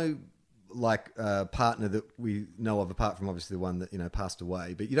 There's no partner that we know of, apart from obviously the one that passed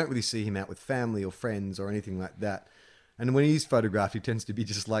away. But you don't really see him out with family or friends or anything like that. And when he's photographed, he tends to be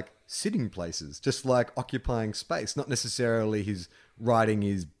just sitting places, just occupying space, not necessarily he's riding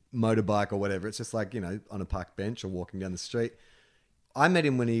his motorbike or whatever. It's just on a park bench or walking down the street. I met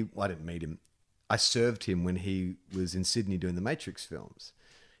him I didn't meet him. I served him when he was in Sydney doing the Matrix films.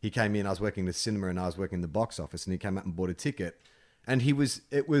 He came in, I was working the cinema and I was working the box office, and he came out and bought a ticket. And he was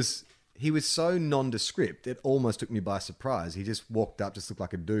so nondescript, it almost took me by surprise. He just walked up, just looked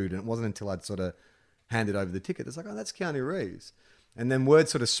like a dude. And it wasn't until I'd sort of handed over the ticket, it's oh, that's Keanu Reeves. And then word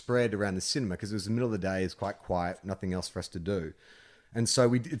sort of spread around the cinema because it was the middle of the day, it's quite quiet, nothing else for us to do. And so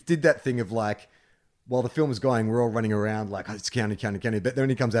we did that thing of while the film was going, we're all running around oh, it's Keanu. But then when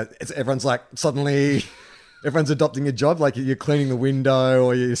he comes out, everyone's suddenly, everyone's adopting a job. You're cleaning the window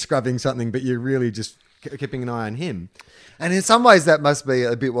or you're scrubbing something, but you're really just keeping an eye on him. And in some ways, that must be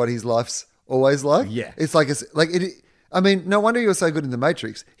a bit what his life's always like. Yeah. It's no wonder he was so good in The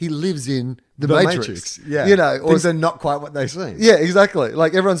Matrix. He lives in the Matrix. Yeah. You know, or things are not quite what they seem. yeah, exactly.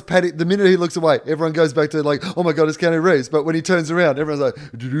 Like everyone's panic. The minute he looks away, everyone goes back to like, oh my God, it's Keanu Reeves. But when he turns around, everyone's like,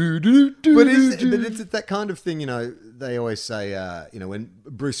 But it's that kind of thing, you know, they always say, you know, when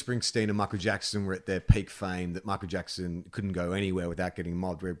Bruce Springsteen and Michael Jackson were at their peak fame, that Michael Jackson couldn't go anywhere without getting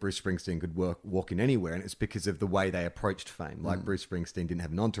mobbed, where Bruce Springsteen could walk in anywhere. And it's because of the way they approached fame. Like Bruce Springsteen didn't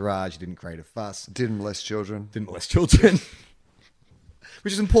have an entourage, he didn't create a fuss. didn't molest children. Didn't molest children.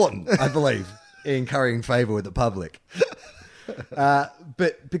 Which is important, I believe, in currying favour with the public.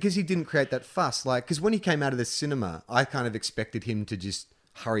 But because he didn't create that fuss, like, because when he came out of the cinema, I kind of expected him to just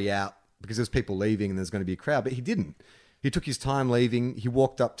hurry out because there's people leaving and there's going to be a crowd, but he didn't. He took his time leaving. He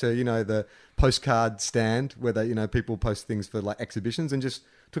walked up to, you know, the postcard stand where they, you know, people post things for like exhibitions, and just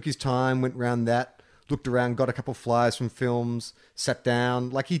took his time, went around that, looked around, got a couple flyers from films, sat down.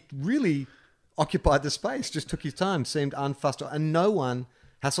 Like, he really occupied the space, just took his time, seemed unfussed, and no one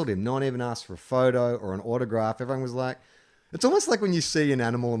hassled him. No one even asked for a photo or an autograph. Everyone was like, it's almost like when you see an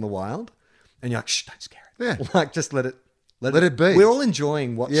animal in the wild and you're like, shh, don't scare it. Yeah. Like, just let it be. We're all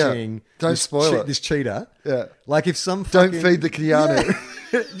enjoying watching Don't spoil it. this cheetah. Yeah. Like, if some Don't fucking- feed the Keanu.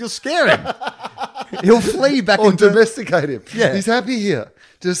 Yeah. You'll scare him. He'll flee back Or into... domesticate him. Yeah. He's happy here.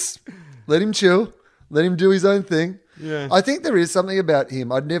 Just let him chill. Let him do his own thing. Yeah. I think there is something about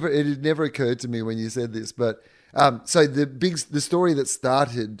him. It had never occurred to me when you said this, but so the story that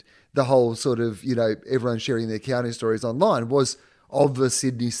started the whole sort of, you know, everyone sharing their Keanu stories online was of the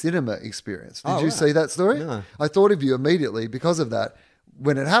Sydney cinema experience. Did you right. see that story? No. I thought of you immediately because of that.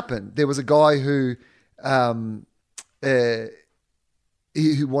 When it happened, there was a guy who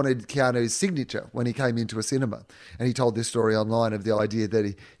who wanted Keanu's signature when he came into a cinema. And he told this story online of the idea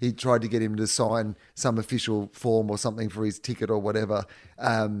that he tried to get him to sign some official form or something for his ticket or whatever.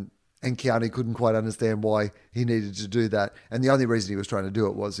 And Keanu couldn't quite understand why he needed to do that. And the only reason he was trying to do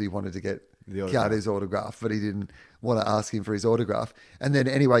it was he wanted to get Keanu's autograph, but he didn't want to ask him for his autograph. And then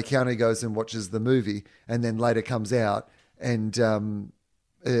anyway, Keanu goes and watches the movie, and then later comes out, and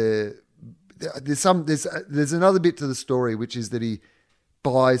there's another bit to the story, which is that he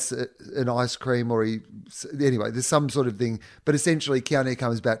buys an ice cream, or there's some sort of thing, but essentially Keanu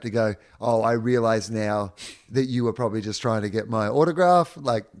comes back to go, oh, I realize now that you were probably just trying to get my autograph,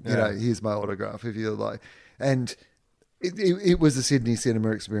 like, you know, here's my autograph if you like. And it was a Sydney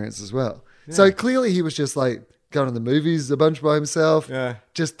cinema experience as well. Yeah. So clearly he was just like going to the movies a bunch by himself,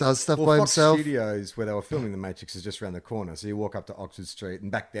 just does stuff by Fox himself. Studios, where they were filming The Matrix, is just around the corner. So you walk up to Oxford Street,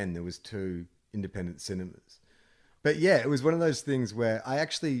 and back then there was 2 independent cinemas. But yeah, it was one of those things where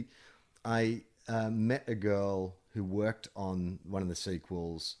I met a girl who worked on one of the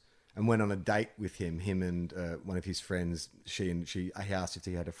sequels and went on a date with him and one of his friends. He asked if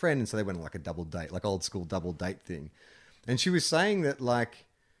he had a friend, and so they went on like a double date, like old school double date thing. And she was saying that, like,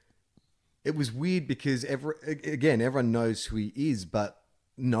 it was weird because everyone knows who he is, but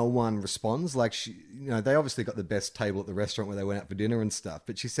no one responds. Like, they obviously got the best table at the restaurant where they went out for dinner and stuff.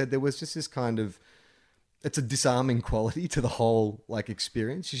 But she said there was just this kind of, it's a disarming quality to the whole like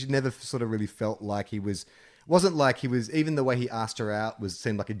experience. She never sort of really felt like wasn't like he was, even the way he asked her out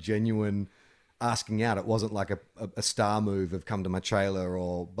seemed like a genuine asking out. It wasn't like a star move of come to my trailer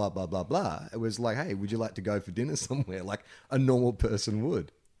or blah, blah, blah, blah. It was like, hey, would you like to go for dinner somewhere? Like a normal person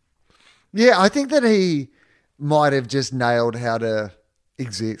would. Yeah, I think that he might have just nailed how to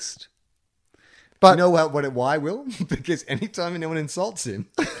exist. But you know why, Will? Because anytime anyone insults him,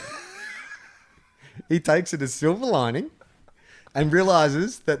 he takes it as silver lining and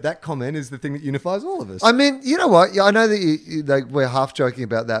realizes that comment is the thing that unifies all of us. I mean, you know what? I know that we're half joking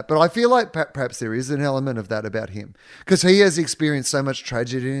about that, but I feel like perhaps there is an element of that about him because he has experienced so much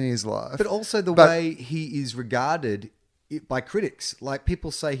tragedy in his life. But also the way he is regarded by critics. Like,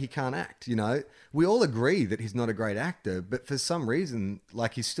 people say he can't act, you know. We all agree that he's not a great actor, but for some reason,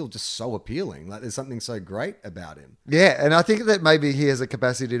 like, he's still just so appealing. Like, there's something so great about him. Yeah, and I think that maybe he has a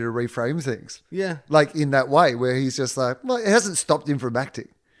capacity to reframe things. Yeah. Like, in that way, where he's just like, well, it hasn't stopped him from acting.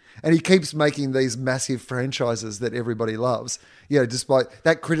 And he keeps making these massive franchises that everybody loves. You know, despite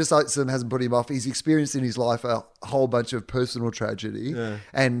that criticism hasn't put him off. He's experienced in his life a whole bunch of personal tragedy. Yeah.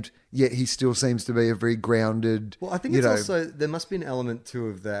 And yet he still seems to be a very grounded... Well, I think it's also... There must be an element, too,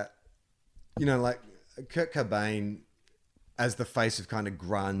 of that. You know, like Kurt Cobain as the face of kind of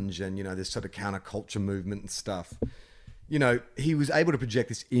grunge and, you know, this sort of counterculture movement and stuff. You know, he was able to project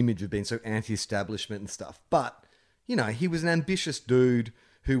this image of being so anti-establishment and stuff. But, you know, he was an ambitious dude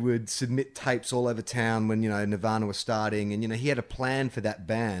who would submit tapes all over town when, you know, Nirvana was starting. And, you know, he had a plan for that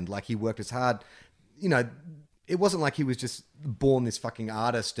band. Like, he worked as hard. You know, it wasn't like he was just born this fucking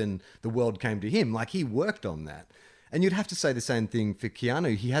artist and the world came to him. Like, he worked on that. And you'd have to say the same thing for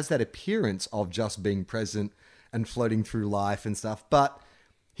Keanu. He has that appearance of just being present and floating through life and stuff, but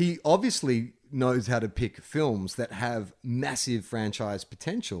he obviously knows how to pick films that have massive franchise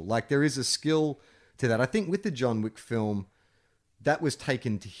potential. Like, there is a skill to that. I think with the John Wick film, that was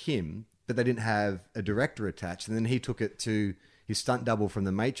taken to him, but they didn't have a director attached. And then he took it to his stunt double from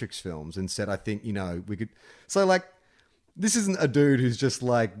the Matrix films and said, I think, we could... So, like, this isn't a dude who's just,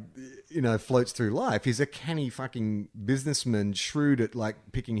 like, floats through life. He's a canny fucking businessman, shrewd at, like,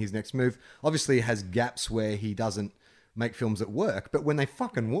 picking his next move. Obviously, he has gaps where he doesn't make films that work, but when they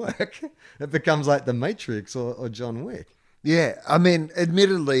fucking work, it becomes like The Matrix or John Wick. Yeah, I mean,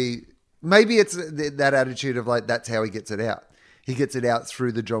 admittedly, maybe it's that attitude of like, that's how he gets it out. He gets it out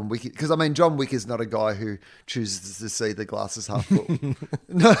through the John Wick. Because, I mean, John Wick is not a guy who chooses to see the glasses half full.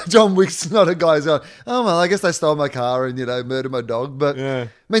 No, John Wick's not a guy who's going, oh, well, I guess they stole my car and, murdered my dog. But it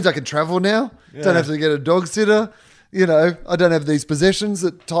means I can travel now. Yeah. Don't have to get a dog sitter. I don't have these possessions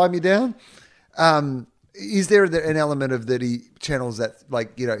that tie me down. Is there an element of that he channels that,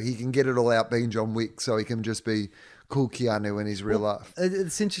 like, he can get it all out being John Wick so he can just be cool Keanu in his real life?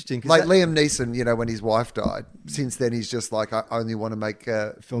 It's interesting. Like Liam Neeson, when his wife died, since then he's just like, I only want to make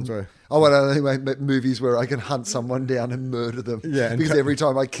films where I want to only make movies where I can hunt someone down and murder them. Yeah, because every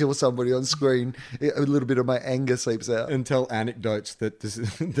time I kill somebody on screen, a little bit of my anger seeps out. And tell anecdotes that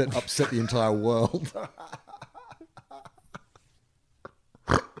upset the entire world.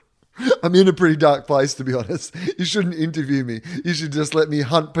 I'm in a pretty dark place, to be honest. You shouldn't interview me. You should just let me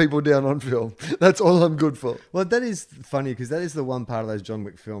hunt people down on film. That's all I'm good for. Well, that is funny because that is the one part of those John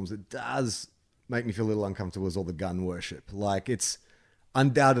Wick films that does make me feel a little uncomfortable is all the gun worship. Like, it's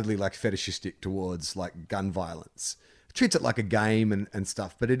undoubtedly like fetishistic towards like gun violence. It treats it like a game and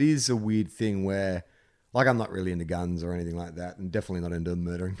stuff, but it is a weird thing where, like, I'm not really into guns or anything like that, and definitely not into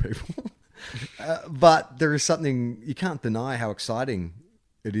murdering people. But there is something, you can't deny how exciting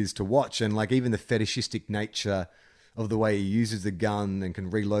it is to watch, and like even the fetishistic nature of the way he uses the gun and can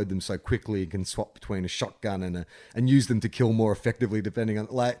reload them so quickly, can swap between a shotgun and use them to kill more effectively depending on,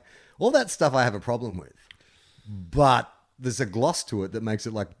 like, all that stuff I have a problem with. But there's a gloss to it that makes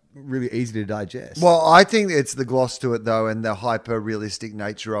it like really easy to digest. Well, I think it's the gloss to it though, and the hyper realistic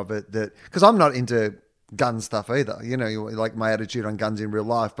nature of it, that because I'm not into gun stuff either, like my attitude on guns in real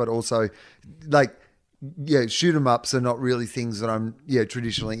life, but also like, shoot 'em ups are not really things that I'm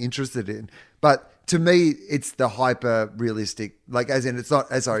traditionally interested in. But to me, it's the hyper realistic, like as in it's not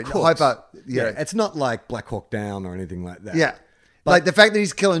hyper. Yeah, it's not like Black Hawk Down or anything like that. Yeah, but like the fact that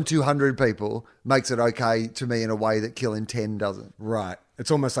he's killing 200 people makes it okay to me in a way that killing 10 doesn't. Right.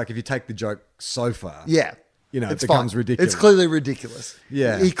 It's almost like if you take the joke so far. Yeah. It becomes ridiculous. It's clearly ridiculous.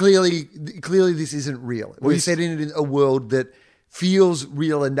 Yeah. He clearly this isn't real. We set it in a world that feels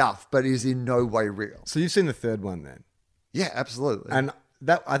real enough, but is in no way real. So you've seen the third one then? Yeah, absolutely. And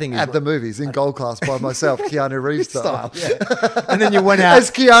that, I think, is at the movies in gold class by myself, Keanu Reeves style. Yeah. And then you went out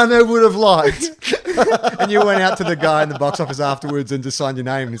as Keanu would have liked. And you went out to the guy in the box office afterwards and just signed your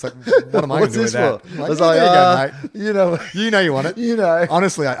name. And he's like, "What am I going to do with that?" I was like, "There you go, mate. you know you want it.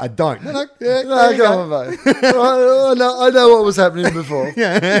 Honestly, I don't. No, come on, mate. I know what was happening before.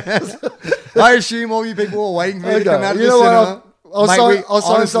 Yeah. I assume all you people were waiting for me to come out of the cinema. I'll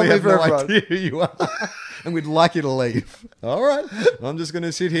sign something for everyone. Idea who you are. And we'd like you to leave. All right. I'm just going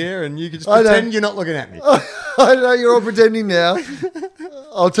to sit here and you can just pretend you're not looking at me. I know you're all pretending now.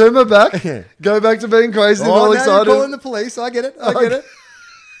 I'll turn my back, go back to being crazy and all excited. You're calling the police. I get it.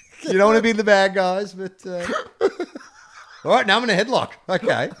 You don't want to be the bad guys, but... All right, now I'm in a headlock.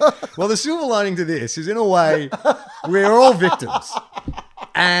 Okay. Well, the silver lining to this is, in a way, we're all victims.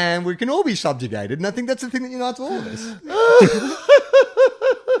 And we can all be subjugated. And I think that's the thing that unites all of us.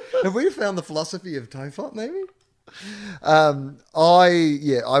 Have we found the philosophy of Tofop, maybe?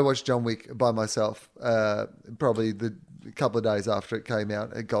 I watched John Wick by myself, probably the couple of days after it came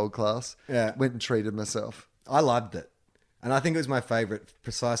out at Gold Class. Yeah. Went and treated myself. I loved it. And I think it was my favourite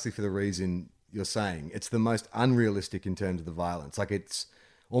precisely for the reason you're saying. It's the most unrealistic in terms of the violence. Like, it's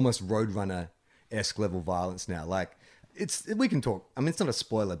almost Roadrunner-esque level violence now. Like, we can talk. I mean, it's not a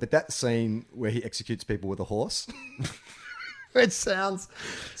spoiler, but that scene where he executes people with a horse... It sounds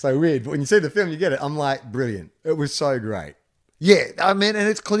so weird, but when you see the film, you get it. I'm like, brilliant. It was so great. Yeah, I mean, and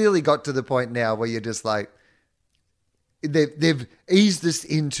it's clearly got to the point now where you're just like, they've eased us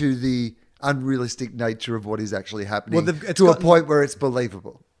into the unrealistic nature of what is actually happening a point where it's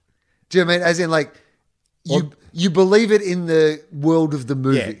believable. Do you know what I mean? As in, like, you believe it in the world of the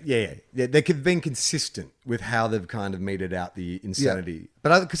movie. Yeah. They've been consistent with how they've kind of meted out the insanity. Yeah.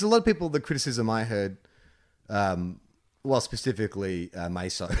 But because a lot of people, the criticism I heard... well, specifically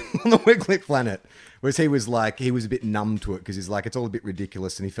Meso on the Weekly Planet, whereas he was a bit numb to it because he's like, it's all a bit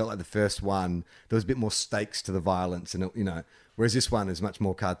ridiculous, and he felt like the first one there was a bit more stakes to the violence, and whereas this one is much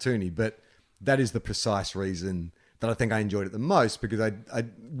more cartoony. But that is the precise reason that I think I enjoyed it the most, because I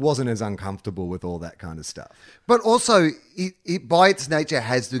wasn't as uncomfortable with all that kind of stuff. But also, it by its nature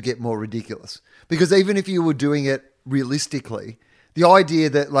has to get more ridiculous, because even if you were doing it realistically, the idea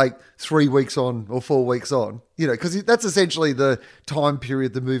that like 3 weeks on or 4 weeks on, because that's essentially the time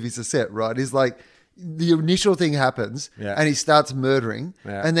period the movies are set, right? Is like the initial thing happens and he starts murdering.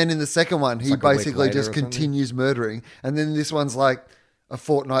 Yeah. And then in the second one, he basically just continues murdering. And then this one's like a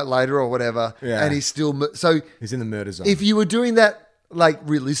fortnight later or whatever. Yeah. And he's still... So he's in the murder zone. If you were doing that like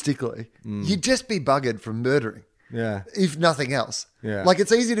realistically, you'd just be buggered from murdering. Yeah. If nothing else. Yeah. Like,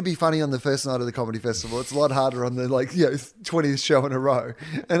 it's easy to be funny on the first night of the comedy festival. It's a lot harder on the 20th show in a row.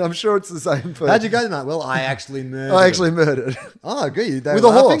 And I'm sure it's the same for... How'd you go tonight? Well, I actually murdered murdered. Oh, good. With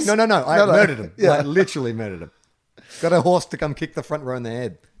a horse. No. I murdered him. Yeah. I literally murdered him. Got a horse to come kick the front row in the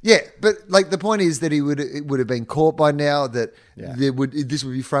head. Yeah, but like the point is that it would have been caught by now, that this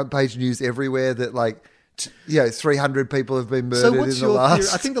would be front page news everywhere, that 300 people have been murdered in the last...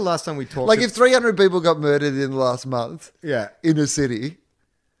 theory? I think the last time we talked... Like if 300 people got murdered in the last month in a city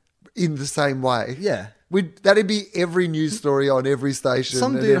in the same way, that'd be every news story on every station.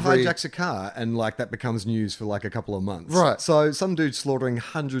 Some dude hijacks a car and that becomes news for a couple of months. Right. So some dude slaughtering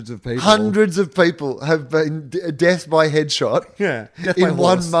hundreds of people. Hundreds of people have been death by headshot in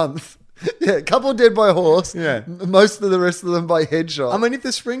 1 month. Yeah, a couple dead by horse. Yeah. Most of the rest of them by headshot. I mean, if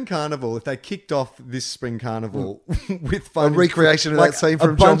the Spring Carnival, if they kicked off this Spring Carnival with a recreation of that scene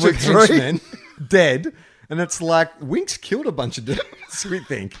from a John bunch Wick of 3. henchmen dead, and it's like, Winx killed a bunch of dudes, we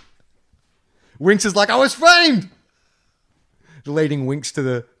think. Winx is like, I was framed! Leading Winx to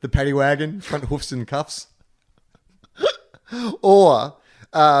the paddy wagon, front hoofs and cuffs. Or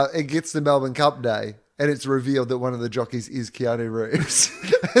it gets to Melbourne Cup Day, and it's revealed that one of the jockeys is Keanu Reeves.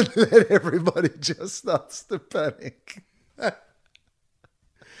 And then everybody just starts to panic.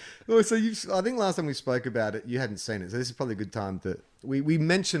 Well, so I think last time we spoke about it, you hadn't seen it. So this is probably a good time to... I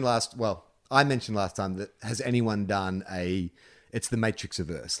mentioned last time that has anyone done it's the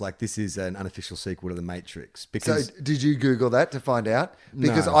Matrix-averse. This is an unofficial sequel to The Matrix. Because So did you Google that to find out?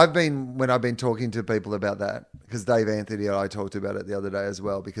 Because No. when I've been talking to people about that, because Dave Anthony and I talked about it the other day as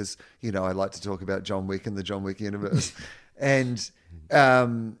well, because, I like to talk about John Wick and the John Wick universe. And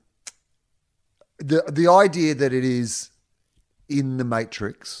the idea that it is in the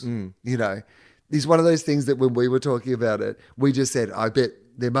Matrix, is one of those things that when we were talking about it, we just said, I bet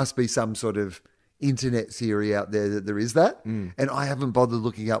there must be some sort of internet theory out there that there is that. And I haven't bothered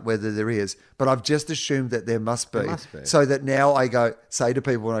looking up whether there is, but I've just assumed that there must be. So that now I say to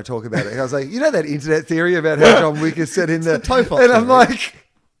people when I talk about it, I was like, that internet theory about how John Wick is set in the... And I'm like...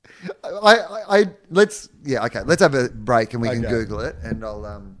 let's have a break and we can Google it, and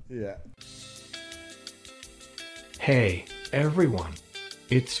I'll Hey, everyone.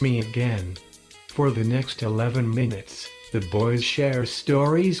 It's me again. For the next 11 minutes, the boys share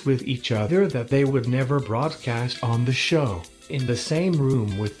stories with each other that they would never broadcast on the show, in the same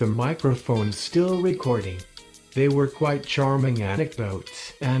room with the microphones still recording. They were quite charming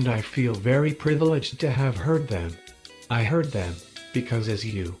anecdotes, and I feel very privileged to have heard them. I heard them because, as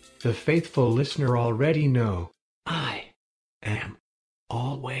you, the faithful listener, already know, I am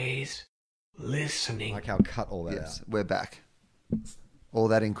always listening. I'll cut all that out. We're back. All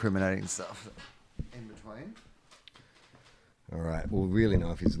that incriminating stuff in between. All right. We'll really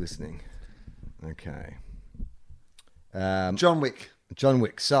know if he's listening. Okay. John Wick. John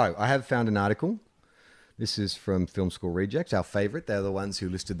Wick. So I have found an article. This is from Film School Rejects, our favourite. They're the ones who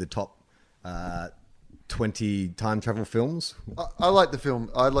listed the top 20 time travel films. I like the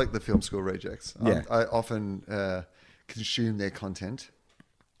film. I like the Film School Rejects. Yeah. I often consume their content.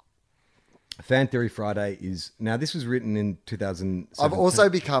 Fan Theory Friday is... Now, this was written in 2017. I've also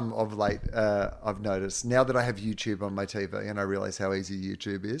become, of late, I've noticed, now that I have YouTube on my TV and I realise how easy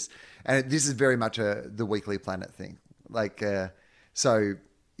YouTube is, and this is very much the Weekly Planet thing. My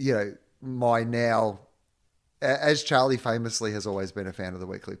now... As Charlie famously has always been a fan of the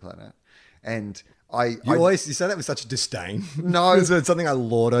Weekly Planet, and You say that with such disdain. No. Is it something I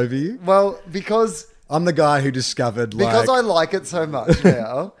lord over you? Well, because... I'm the guy who discovered, Because I like it so much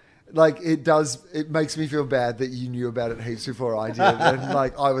now... it makes me feel bad that you knew about it heaps before I did.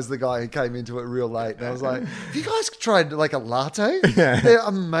 And I was the guy who came into it real late. And I was like, have you guys tried a latte? Yeah. They're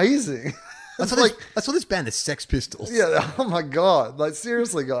amazing. I saw this band, the Sex Pistols. Yeah. Oh my God.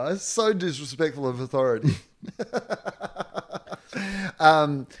 Seriously, guys. So disrespectful of authority.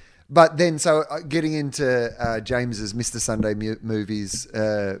 But then, so getting into James's Mr. Sunday movies,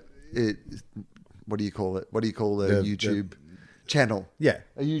 what do you call it? What do you call a YouTube channel? Yeah.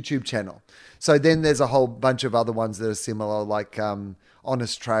 A YouTube channel. So then there's a whole bunch of other ones that are similar, like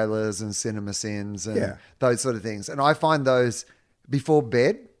Honest Trailers and Cinema Sins and those sort of things. And I find those before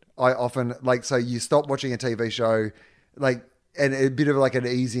bed, I often, like, so you stop watching a TV show, like, and a bit of like an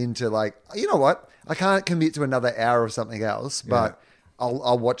ease into like, you know what? I can't commit to another hour of something else, but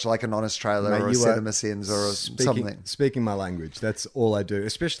I'll watch like an Honest Trailer or a Cinema Sins or something. Speaking my language, that's all I do.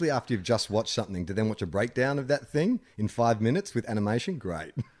 Especially after you've just watched something, to then watch a breakdown of that thing in 5 minutes with animation,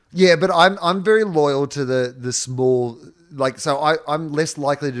 great. Yeah, but I'm very loyal to the small, like, so I'm less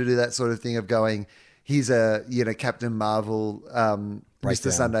likely to do that sort of thing of going, here's a, you know, Captain Marvel,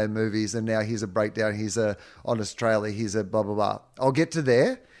 Mr. Sunday movies, and now here's a breakdown, here's a Honest Trailer, here's a blah, blah, blah. I'll get to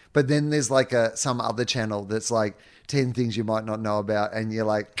there, but then there's like some other channel that's like 10 things you might not know about, and you're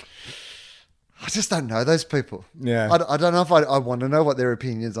like, I just don't know those people. Yeah. I don't know if I want to know what their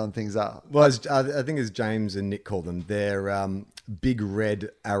opinions on things are. Well, I think as James and Nick call them, they're big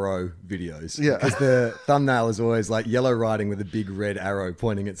red arrow videos. Yeah. Because the thumbnail is always like yellow writing with a big red arrow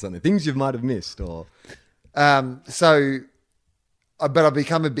pointing at something. Things you might have missed or... But I've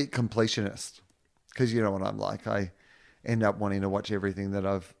become a bit completionist because you know what I'm like. I end up wanting to watch everything that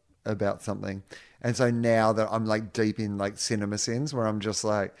I've about something. And so now that I'm like deep in like Cinema Sins, where I'm just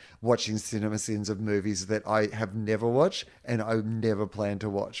like watching Cinema Sins of movies that I have never watched and I never plan to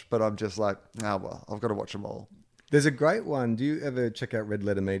watch, but I'm just like, well, I've got to watch them all. There's a great one. Do you ever check out Red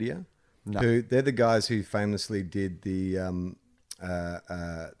Letter Media? No. They're the guys who famously did the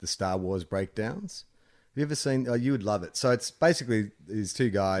Star Wars breakdowns. Have you ever seen? Oh, you would love it. So it's basically these two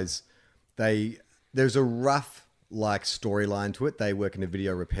guys. There's a rough like storyline to it. They work in a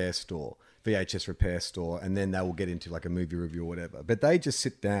video repair store, VHS repair store, and then they will get into like a movie review or whatever. But they just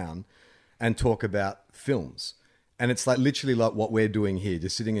sit down and talk about films. And it's like literally like what we're doing here,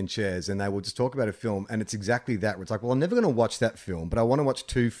 just sitting in chairs, and they will just talk about a film. And it's exactly that, where it's like, well, I'm never going to watch that film, but I want to watch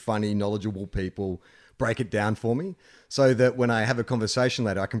two funny, knowledgeable people break it down for me so that when I have a conversation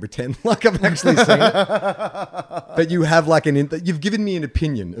later, I can pretend like I've actually seen it. But you have like you've given me an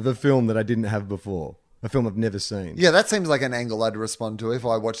opinion of a film that I didn't have before. A film I've never seen. Yeah, that seems like an angle I'd respond to if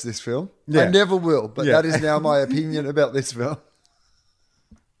I watch this film. Yeah. I never will, but that is now my opinion about this film.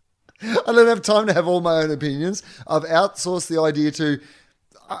 I don't have time to have all my own opinions. I've outsourced the idea to...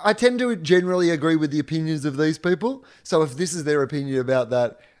 I tend to generally agree with the opinions of these people. So if this is their opinion about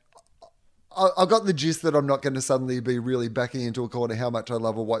that, I got the gist that I'm not going to suddenly be really backing into a corner how much I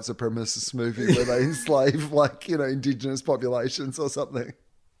love a white supremacist movie where they enslave, like, you know, indigenous populations or something.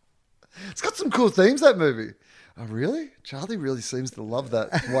 It's got some cool themes, that movie. Oh, really? Charlie really seems to love that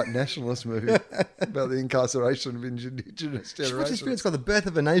white nationalist movie about the incarceration of indigenous Watch generations. this film, it's called The Birth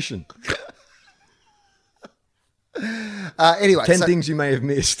of a Nation. Anyway. 10 things you may have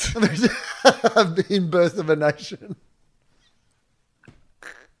missed. In Birth of a Nation.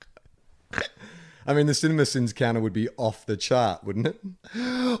 I mean, the Cinema Sins counter would be off the chart, wouldn't it?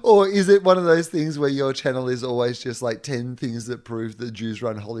 Or is it one of those things where your channel is always just like 10 things that prove that Jews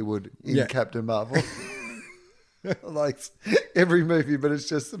run Hollywood in Captain Marvel? Like every movie, but it's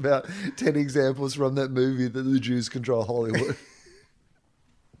just about 10 examples from that movie that the Jews control Hollywood.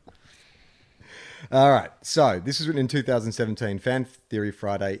 All right. So this was written in 2017. Fan Theory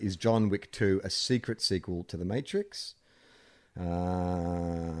Friday. Is John Wick 2 a secret sequel to The Matrix?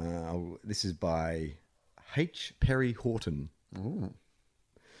 This is by H. Perry Horton. Ooh.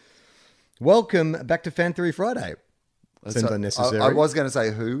 Welcome back to Fan Theory Friday. Seems unnecessary. I was going to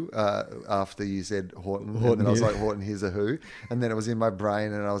say who after you said Horton. And then I was like, Horton, here's a who. And then it was in my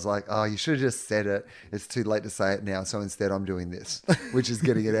brain and I was like, oh, you should have just said it. It's too late to say it now. So instead I'm doing this, which is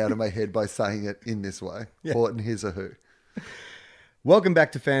getting it out of my head by saying it in this way. Yeah. Horton, here's a who. Welcome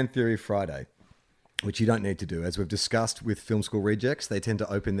back to Fan Theory Friday, which you don't need to do. As we've discussed with Film School Rejects, they tend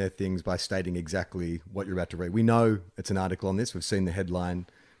to open their things by stating exactly what you're about to read. We know it's an article on this. We've seen the headline.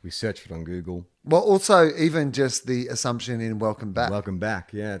 We searched it on Google. Well, also, even just the assumption in Welcome Back. Welcome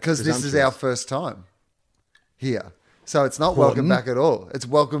back, yeah. Because this is our first time here. So it's not Horton. Welcome back at all. It's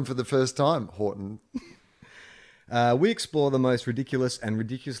welcome for the first time, Horton. We explore the most ridiculous and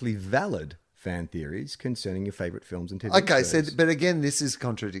ridiculously valid fan theories concerning your favourite films and TV shows. Okay, so, but again, this is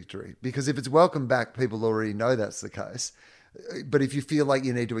contradictory. Because if it's Welcome Back, people already know that's the case. But if you feel like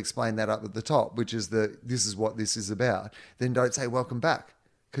you need to explain that up at the top, which is this is what this is about, then don't say Welcome Back.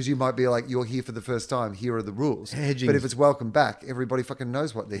 Because you might be like, you're here for the first time, here are the rules. But if it's Welcome Back, everybody fucking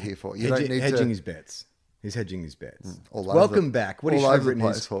knows what they're here for. You don't need hedging his bets. He's hedging his bets. Welcome back. What is your favourite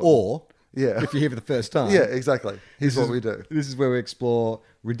news? Or Yeah. If you're here for the first time. Yeah, exactly. Here's This what is- we do. This is where we explore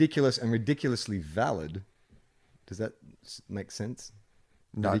ridiculous and ridiculously valid. Does that make sense?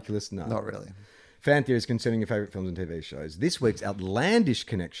 No, Ridiculous? No. not really. Fan theories concerning your favourite films and TV shows. This week's outlandish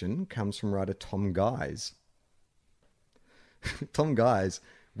connection comes from writer Tom Guise. Tom Guise,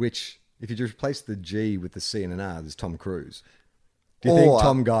 which, if you just replace the G with the C and an R, there's Tom Cruise. Do you think Or-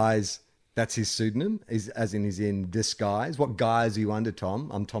 Tom Guise, that's his pseudonym? As in he's in disguise? What guise are you under,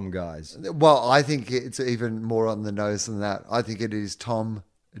 Tom? I'm Tom Guise. Well, I think it's even more on the nose than that. I think it is Tom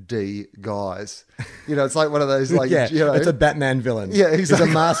D. Guise. You know, it's like one of those, like, Yeah, you know. it's a Batman villain. Yeah, exactly.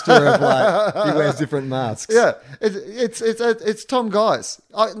 He's a master of, like, he wears different masks. Yeah, it's Tom Guise.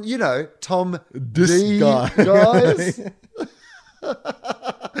 You know, Tom D. Guise. Guise.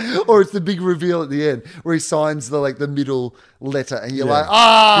 Or it's the big reveal at the end where he signs the middle letter, and you're like,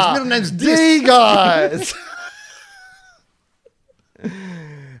 His middle name's D. Guise.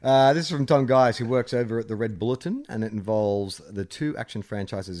 This is from Tom Guise, who works over at the Red Bulletin, and it involves the two action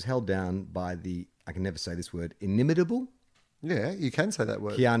franchises held down by the, I can never say this word, inimitable Yeah, you can say that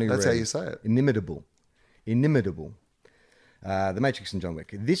word. Keanu That's how Reeves. you say it. Inimitable. The Matrix and John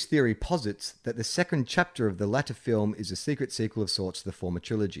Wick. This theory posits that the second chapter of the latter film is a secret sequel of sorts to the former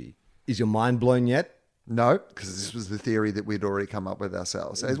trilogy. Is your mind blown yet? No, because this was the theory that we'd already come up with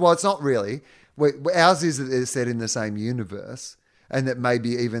ourselves. Well, it's not really. Ours is that they're set in the same universe, and that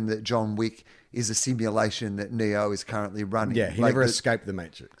maybe even that John Wick is a simulation that Neo is currently running. Yeah, he Like never the- escaped the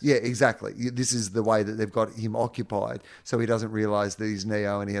Matrix. Yeah, exactly. This is the way that they've got him occupied, so he doesn't realize that he's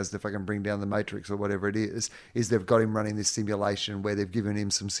Neo and he has to fucking bring down the Matrix or whatever it is they've got him running this simulation where they've given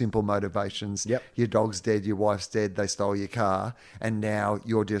him some simple motivations. Yep. Your dog's dead, your wife's dead, they stole your car, and now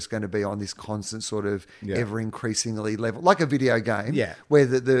you're just going to be on this constant sort of Yeah. ever increasingly level, like a video game, Yeah. where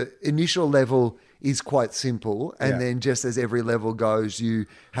the initial level is quite simple, and Yeah. then just as every level goes, you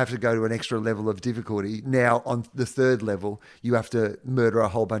have to go to an extra level of difficulty. Now, on the third level, you have to murder a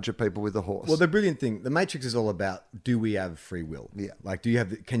whole bunch of people with a horse. Well, the brilliant thing, the Matrix is all about, do we have free will? Yeah. Like,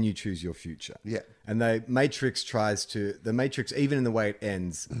 can you choose your future? Yeah. And the Matrix, even in the way it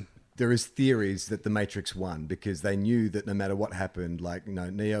ends, there is theories that the Matrix won because they knew that no matter what happened, like,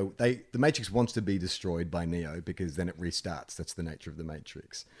 Neo, the Matrix wants to be destroyed by Neo because then it restarts. That's the nature of the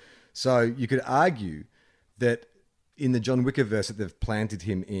Matrix. So you could argue that in the John Wickerverse that they've planted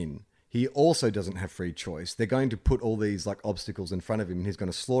him in, he also doesn't have free choice. They're going to put all these like obstacles in front of him and he's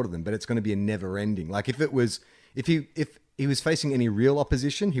going to slaughter them, but it's going to be a never ending. Like if he was facing any real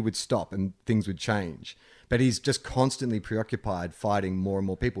opposition, he would stop and things would change. But he's just constantly preoccupied fighting more and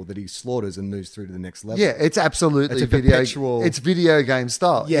more people that he slaughters and moves through to the next level. yeah, it's absolutely It's a video. perpetual- It's video game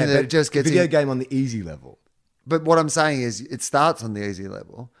style. Yeah, in that but it just gets video in- game on the easy level. But what I'm saying is, it starts on the easy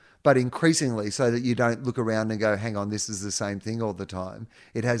level, but increasingly, so that you don't look around and go, "Hang on, this is the same thing all the time."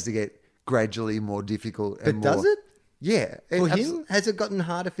 It has to get gradually more difficult. But And more, does it? Yeah. For abs- him, has it gotten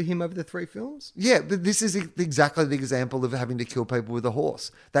harder for him over the three films? Yeah, but this is exactly the example of having to kill people with a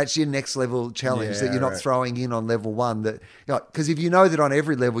horse. That's your next level challenge that Yeah, you're not right. throwing in on level one. That because if you know that on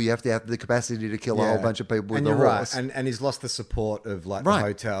every level you have to have the capacity to kill a whole bunch of people with and a you're horse. right. And he's lost the support of like Right. the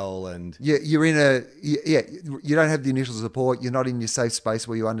hotel and You're in a you don't have the initial support. You're not in your safe space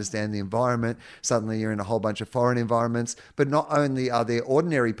where you understand the environment. Suddenly you're in a whole bunch of foreign environments. But not only are there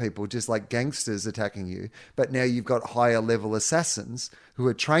ordinary people, just like gangsters, attacking you, but now you've got higher level assassins who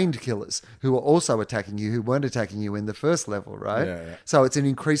are trained killers who are also attacking you, who weren't attacking you in the first level, right? Yeah. So it's an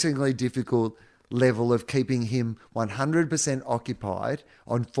increasingly difficult level of keeping him 100% occupied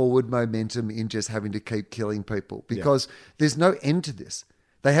on forward momentum in just having to keep killing people because there's no end to this.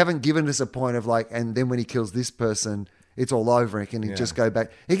 They haven't given us a point of like, and then when he kills this person, it's all over and can he just go back?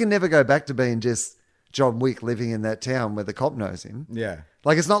 He can never go back to being just John Wick living in that town where the cop knows him. yeah.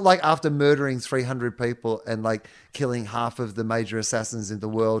 Like, it's not like after murdering 300 people and like killing half of the major assassins in the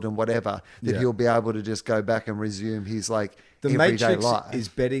world and whatever, that Yeah. he'll be able to just go back and resume his like The everyday Matrix life. is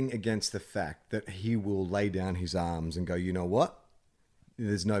betting against the fact that he will lay down his arms and go, you know what?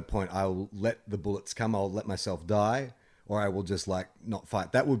 There's no point. I will let the bullets come. I'll let myself die, or I will just like not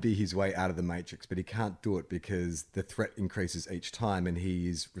fight. That would be his way out of the Matrix, but he can't do it because the threat increases each time and he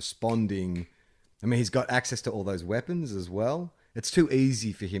is responding. I mean, he's got access to all those weapons as well. It's too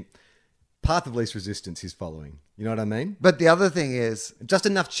easy for him. Path of least resistance he's following. You know what I mean? But the other thing is, Just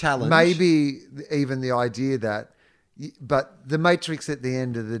enough challenge. maybe even the idea that, but the Matrix at the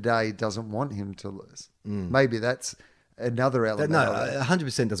end of the day doesn't want him to lose. Maybe that's another element. No, of it.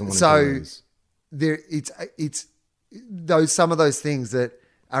 100% doesn't want him So to lose. there, it's those some of those things that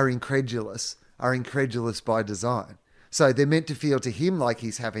are incredulous by design. So they're meant to feel to him like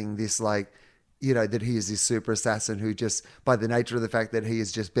he's having this like that he is this super assassin who just, by the nature of the fact that he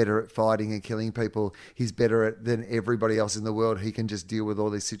is just better at fighting and killing people, he's better than everybody else in the world. He can just deal with all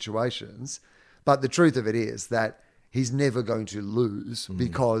these situations. But the truth of it is that he's never going to lose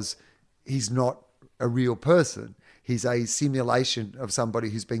because he's not a real person. He's a simulation of somebody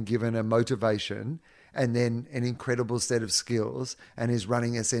who's been given a motivation and then an incredible set of skills and is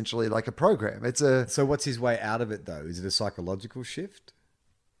running essentially like a program. So what's his way out of it, though? Is it a psychological shift?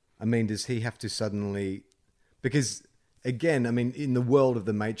 I mean, does he have to suddenly... Because, again, I mean, in the world of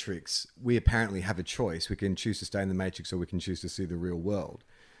the Matrix, we apparently have a choice. We can choose to stay in the Matrix or we can choose to see the real world.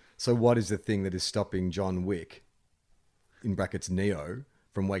 So what is the thing that is stopping John Wick, in brackets Neo,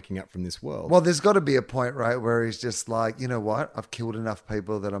 from waking up from this world? Well, there's got to be a point, right, where he's just like, you know what? I've killed enough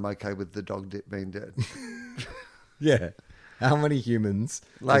people that I'm okay with the dog being dead. Yeah. How many humans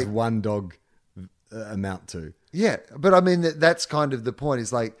does one dog amount to? Yeah, but I mean, that's kind of the point.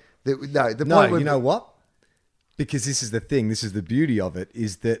 Is like, the point. No, you know what? Because this is the thing. This is the beauty of it.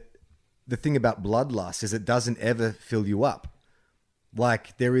 Is that the thing about bloodlust is it doesn't ever fill you up.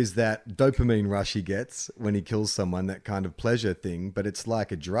 Like there is that dopamine rush he gets when he kills someone, that kind of pleasure thing, but it's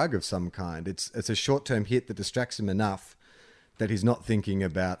like a drug of some kind. It's a short-term hit that distracts him enough that he's not thinking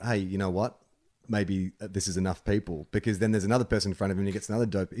about, hey, you know what? Maybe this is enough people, because then there's another person in front of him and he gets another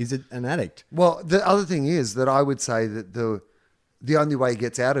dope. He's an addict. Well, the other thing is that I would say that the only way he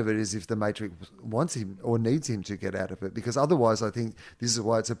gets out of it is if the Matrix wants him or needs him to get out of it, because otherwise I think this is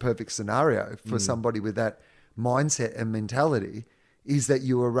why it's a perfect scenario for somebody with that mindset and mentality, is that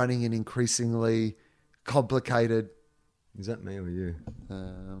you are running an increasingly complicated... Is that me or you?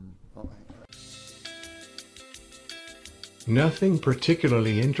 Nothing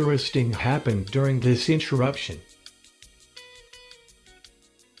particularly interesting happened during this interruption.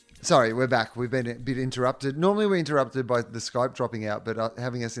 Sorry, we're back. We've been a bit interrupted. Normally we're interrupted by the Skype dropping out, but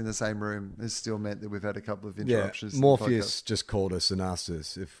having us in the same room has still meant that we've had a couple of interruptions. Yeah, Morpheus just called us and asked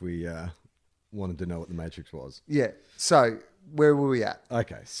us if we wanted to know what the Matrix was. Yeah. So where were we at?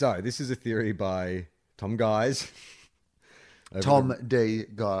 Okay, so this is a theory by Tom Guys. Tom D.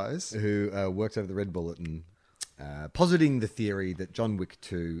 Guys. Who works over the Red Bulletin, positing the theory that John Wick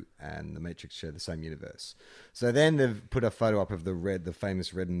 2 and The Matrix share the same universe. So then they've put a photo up of the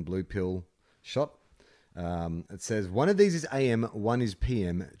famous red and blue pill shot. It says, one of these is AM, one is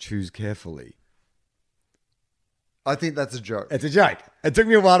PM. Choose carefully. I think that's a joke. It's a joke. It took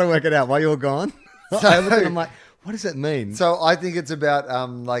me a while to work it out while you were gone. I looked at it, I'm like, what does that mean? So I think it's about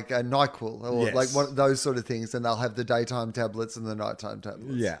like a NyQuil or Yes. like one of those sort of things, and they'll have the daytime tablets and the nighttime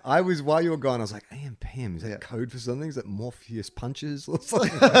tablets. Yeah, while you were gone, I was like, AM, PM, is that code for something? Is that Morpheus punches or something?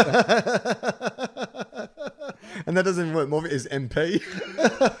 And that doesn't work. Morpheus is MP.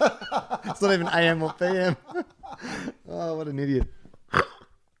 It's not even AM or PM. Oh, what an idiot.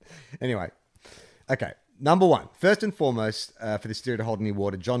 Anyway, okay. Number one, first and foremost, for this theory to hold any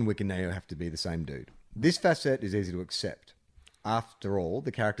water, John Wick and Neo have to be the same dude. This facet is easy to accept. After all,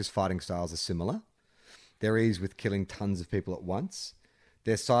 the characters' fighting styles are similar. Their ease with killing tons of people at once.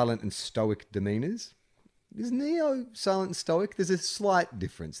 Their silent and stoic demeanors. Is Neo silent and stoic? There's a slight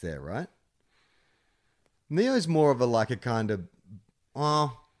difference there, right? Neo's more of a kind of...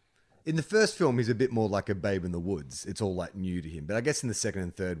 in the first film, he's a bit more like a babe in the woods. It's all like new to him. But I guess in the second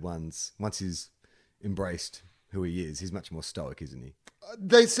and third ones, once he's embraced who he is, he's much more stoic, isn't he?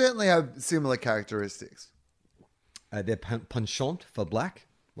 They certainly have similar characteristics. They're penchant for black,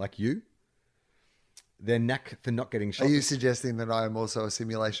 like you. Their knack for not getting shot. Are you suggesting that I am also a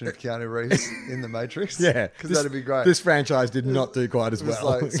simulation of Keanu Reeves in The Matrix? Yeah. Because that'd be great. This franchise did not do quite as It was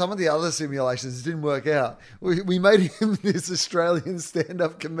well. like some of the other simulations didn't work out. We made him this Australian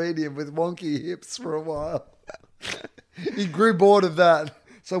stand-up comedian with wonky hips for a while. He grew bored of that.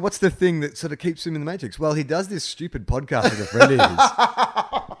 So what's the thing that sort of keeps him in the Matrix? Well, he does this stupid podcast with a friend of his.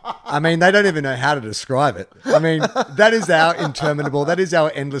 I mean, they don't even know how to describe it. I mean, that is our interminable, that is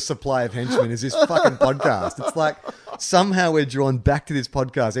our endless supply of henchmen, is this fucking podcast. It's like somehow we're drawn back to this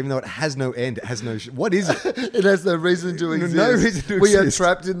podcast, even though it has no end. It has no... what is it? It has no reason to exist. No reason to We exist. are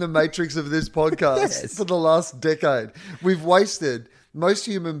trapped in the matrix of this podcast Yes. for the last decade. We've wasted... Most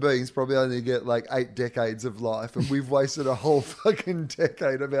human beings probably only get like 8 decades of life, and we've wasted a whole fucking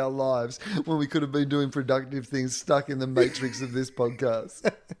decade of our lives when we could have been doing productive things stuck in the matrix of this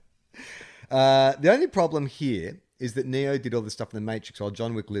podcast. The only problem here is that Neo did all this stuff in the Matrix while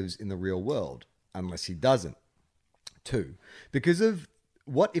John Wick lives in the real world, unless he doesn't. 2, because of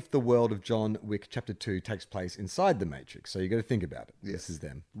what if the world of John Wick Chapter 2 takes place inside the Matrix? So you got to think about it. Yes. This is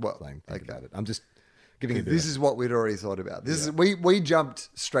them Well, saying, think okay. about it. I'm just giving it. This is what we'd already thought about. This is we jumped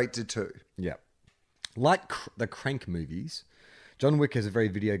straight to 2. Yeah. Like the Crank movies, John Wick has a very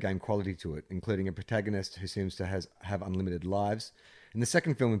video game quality to it, including a protagonist who seems to have unlimited lives. In the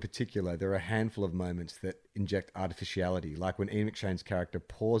second film in particular, there are a handful of moments that inject artificiality, like when Ian McShane's character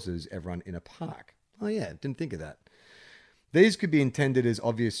pauses everyone in a park. Oh yeah, didn't think of that. These could be intended as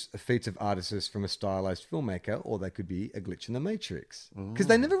obvious feats of artifice from a stylized filmmaker, or they could be a glitch in the Matrix. Because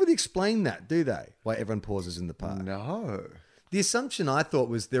they never really explain that, do they? Why everyone pauses in the park. No. The assumption I thought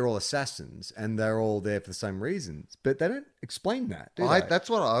was they're all assassins and they're all there for the same reasons, but they don't explain that, do they? That's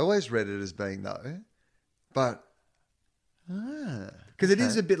what I always read it as being, though. But Because it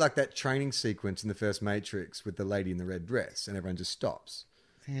is a bit like that training sequence in the first Matrix with the lady in the red dress, and everyone just stops.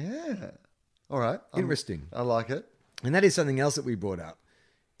 yeah. All right. Interesting. I like it. And that is something else that we brought up,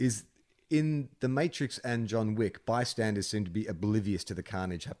 is in The Matrix and John Wick, bystanders seem to be oblivious to the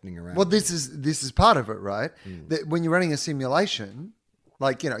carnage happening around. Well, this is part of it, right? That when you're running a simulation,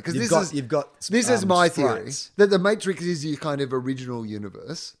 like, you know, because you've got this is my theory sprites. that the Matrix is your kind of original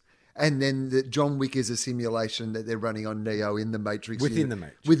universe, and then that John Wick is a simulation that they're running on Neo in the Matrix. Within the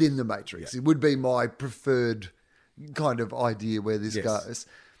Matrix. Within the Matrix. It would be my preferred kind of idea where this goes.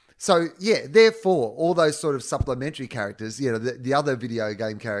 So, yeah, therefore, all those sort of supplementary characters, you know, the other video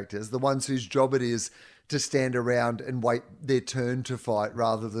game characters, the ones whose job it is to stand around and wait their turn to fight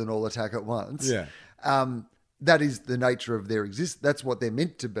rather than all attack at once. Yeah. That is the nature of their existence. That's what they're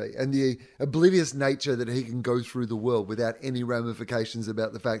meant to be. And the oblivious nature that he can go through the world without any ramifications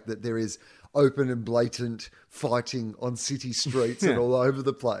about the fact that there is open and blatant fighting on city streets and all over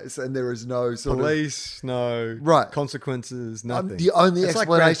the place. And there is no sort Police, no Right. consequences, nothing. the only It's like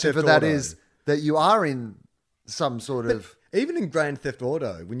Grand explanation Theft for that Auto. is that you are in some sort of... Even in Grand Theft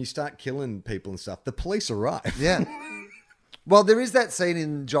Auto, when you start killing people and stuff, the police arrive. Yeah. Well, there is that scene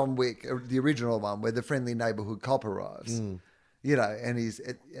in John Wick, the original one, where the friendly neighborhood cop arrives. You know, and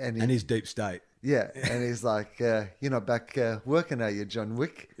And he's deep state. yeah, and he's like, "You're not back working, are you, John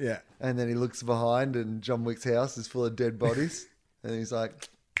Wick?" Yeah. And then he looks behind, and John Wick's house is full of dead bodies, and he's like,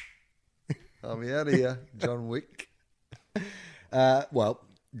 "I'm out of here, John Wick." Well,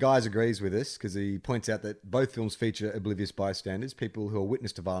 Guys agrees with us because he points out that both films feature oblivious bystanders, people who are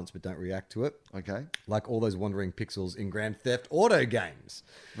witness to violence but don't react to it. Okay. Like all those wandering pixels in Grand Theft Auto games.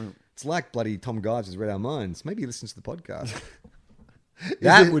 It's like bloody Tom Gyves has read our minds. Maybe he listens to the podcast.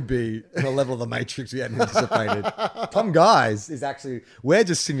 That would be the level of the Matrix we hadn't anticipated. Tom Gyves is actually... We're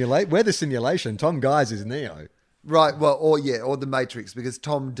the simulation. Tom Gyves is Neo. Right. Well, or the Matrix, because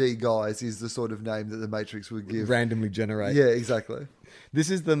Tom D. Guys is the sort of name that the Matrix would give. Randomly generate. Yeah, exactly. This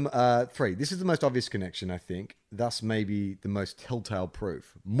is the three. This is the most obvious connection, I think. Thus, maybe the most telltale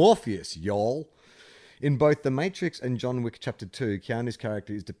proof. Morpheus, y'all. In both The Matrix and John Wick Chapter 2, Keanu's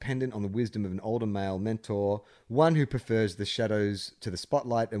character is dependent on the wisdom of an older male mentor, one who prefers the shadows to the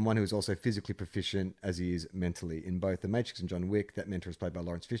spotlight, and one who is also physically proficient as he is mentally. In both The Matrix and John Wick, that mentor is played by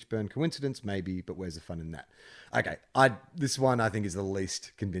Lawrence Fishburne. Coincidence? Maybe, but where's the fun in that? Okay, this one I think is the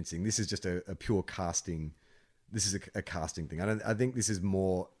least convincing. This is just a pure casting. This is a casting thing. I think this is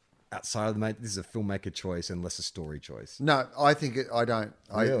more outside of the Matrix. This is a filmmaker choice and less a story choice. No, I think I don't.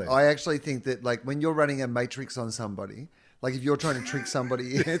 Really? I actually think that, like, when you're running a Matrix on somebody, like if you're trying to trick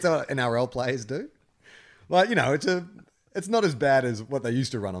somebody, It's what NRL players do. Like, you know, it's not as bad as what they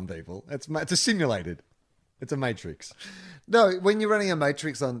used to run on people. It's a simulated. It's a Matrix. no, when you're running a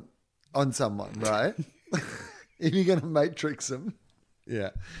Matrix on someone, right? If you're going to Matrix them, Yeah.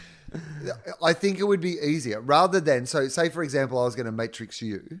 I think it would be easier rather than, so say for example, I was going to Matrix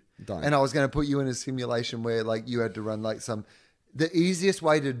you Don't. and I was going to put you in a simulation where like you had to run like the easiest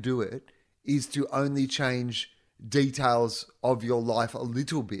way to do it is to only change details of your life a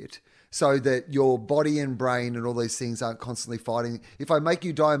little bit so that your body and brain and all these things aren't constantly fighting. If I make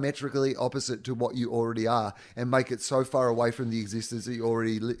you diametrically opposite to what you already are and make it so far away from the existence that you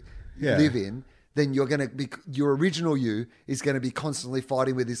already live in, then you're going to be, your original you is going to be constantly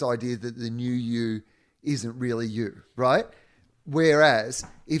fighting with this idea that the new you isn't really you, right? Whereas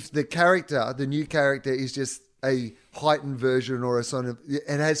if the new character is just a heightened version or a sort of, it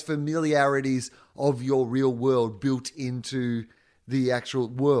has familiarities of your real world built into the actual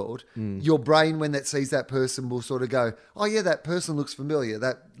world, your brain, when that sees that person, will sort of go, oh yeah, that person looks familiar.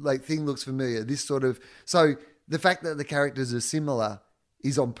 That like thing looks familiar. This sort of, so the fact that the characters are similar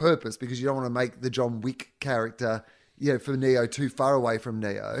is on purpose because you don't want to make the John Wick character, you know, for Neo too far away from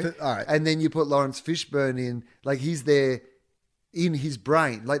Neo. All right. And then you put Lawrence Fishburne in, like he's there in his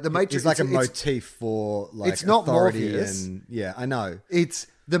brain. Like the Matrix. It's like a motif for like it's not authority Morpheus. and yeah, I know. It's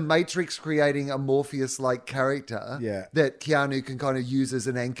the Matrix creating a Morpheus-like character that Keanu can kind of use as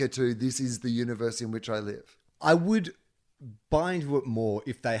an anchor to, this is the universe in which I live. I would buy into it more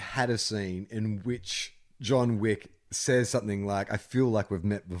if they had a scene in which John Wick says something like, "I feel like we've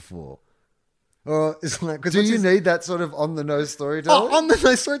met before," or it's like, Do you need that sort of on the nose storytelling? on the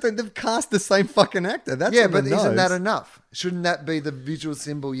nose storytelling? They've cast the same fucking actor. That's yeah, on the but isn't that nose. enough? Shouldn't that be the visual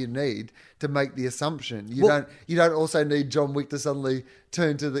symbol you need to make the assumption? You don't also need John Wick to suddenly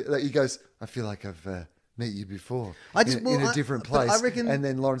turn to he goes, "I feel like I've met you before in a different but place." I reckon- and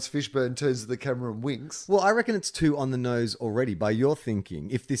then Lawrence Fishburne turns to the camera and winks. Well, I reckon it's too on the nose already by your thinking.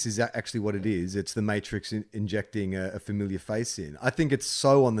 If this is actually what it is, it's the Matrix injecting a familiar face in. I think it's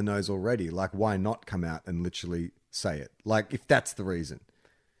so on the nose already. Like, why not come out and literally say it? Like, if that's the reason.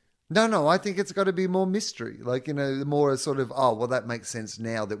 No, I think it's got to be more mystery. Like, the more sort of, oh, well, that makes sense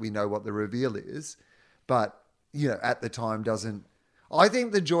now that we know what the reveal is. But, at the time doesn't. I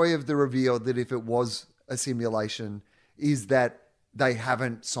think the joy of the reveal that if it was a simulation is that they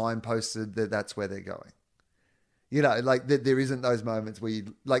haven't signposted that that's where they're going. Like that there isn't those moments where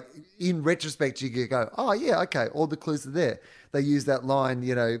you, like, in retrospect, you could go, oh yeah, okay, all the clues are there. They use that line,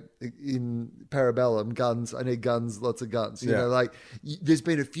 in Parabellum, guns, I need guns, lots of guns. There's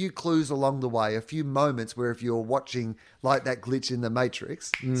been a few clues along the way, a few moments where if you're watching like that glitch in the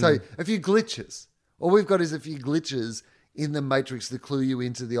Matrix, so a few glitches. All we've got is a few glitches in the Matrix to clue you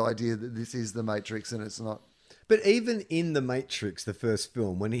into the idea that this is the Matrix and it's not. But even in The Matrix, the first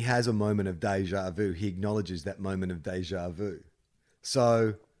film, when he has a moment of deja vu, he acknowledges that moment of deja vu.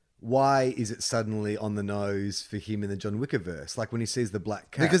 So why is it suddenly on the nose for him in the John Wickiverse? Like when he sees the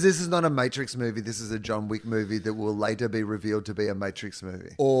black cat. Because this is not a Matrix movie. This is a John Wick movie that will later be revealed to be a Matrix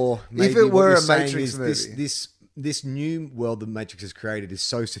movie. Or maybe if it what were you're a saying Matrix is movie. this new world the Matrix has created is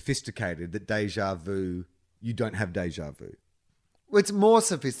so sophisticated that deja vu, you don't have deja vu. It's more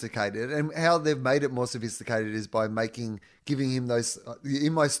sophisticated, and how they've made it more sophisticated is by giving him those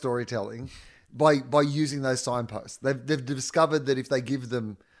in my storytelling, by using those signposts. They've discovered that if they give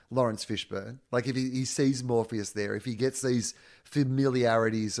them Lawrence Fishburne, like if he sees Morpheus there, if he gets these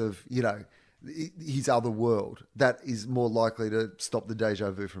familiarities of his other world, that is more likely to stop the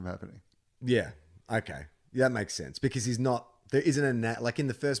deja vu from happening. Yeah. Okay. Yeah, that makes sense because he's not. There isn't like in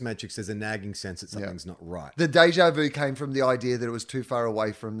the first Matrix, there's a nagging sense that something's not right. The deja vu came from the idea that it was too far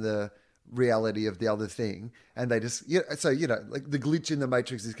away from the reality of the other thing. And they just, like the glitch in the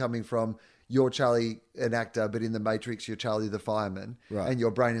Matrix is coming from you're Charlie, an actor, but in the Matrix, you're Charlie the fireman. Right. And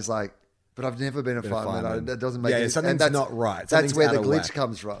your brain is like, but I've never been a fireman. That doesn't make sense. Something's not right. That's Something's where out the of glitch whack.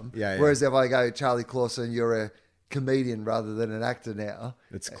 comes from. Yeah. Whereas if I go, Charlie Clausen, you're a comedian rather than an actor now.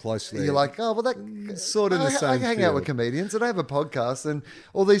 It's closely. You're like, oh, well, that Sort of the I same hang out with field. comedians and I have a podcast and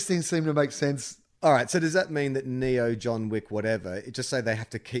all these things seem to make sense. All right. So does that mean that Neo, John Wick, whatever, just say they have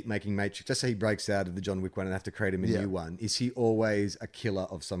to keep making Matrix, just say he breaks out of the John Wick one and have to create him a new one. Is he always a killer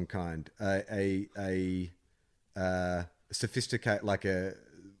of some kind? A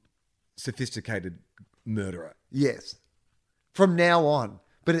sophisticated murderer? Yes. From now on.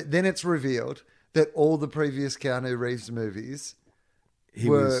 But then it's revealed that all the previous Keanu Reeves movies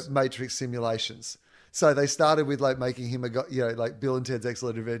were Matrix simulations. So they started with like making him like Bill and Ted's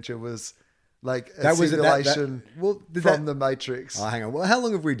Excellent Adventure was like a simulation from the Matrix. Oh, hang on. Well, how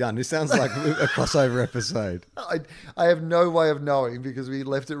long have we done? This sounds like a crossover episode. I have no way of knowing because we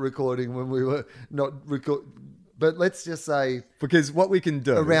left it recording when we were not record. But let's just say Because what we can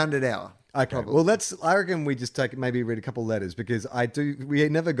do around an hour. Okay. probably. Well, I reckon we just maybe read a couple letters because we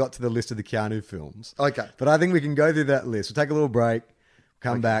never got to the list of the Keanu films. Okay. But I think we can go through that list. We'll take a little break,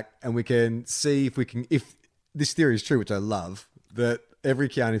 come back, and we can see if this theory is true, which I love, that every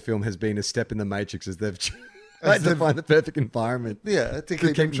Keanu film has been a step in the Matrix as they've tried to find the perfect environment. Yeah, to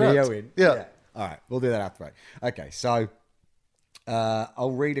keep him Neo trapped. in. Yeah. All right. We'll do that after break. Okay. So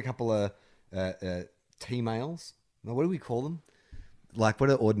I'll read a couple of T-mails. What do we call them? Like, what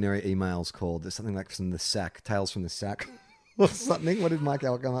are ordinary emails called? There's something like from the sack, Tales from the Sack or something. What did Mike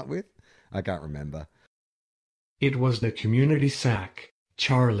L come up with? I can't remember. It was the community sack,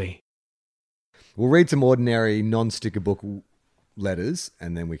 Charlie. We'll read some ordinary non-sticker book letters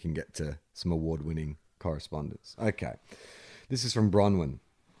and then we can get to some award-winning correspondence. Okay. This is from Bronwyn.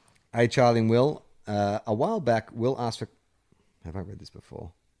 Hey, Charlie and Will. A while back, Will asked for... Have I read this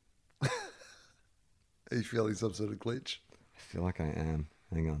before? Are you feeling some sort of glitch? I feel like I am.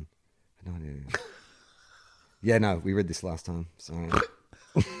 Hang on. I have no idea. Yeah, no, we read this last time. Sorry.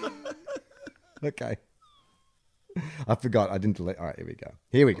 Okay. I forgot. I didn't delete. All right,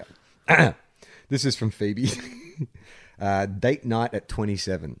 here we go. This is from Phoebe. Date night at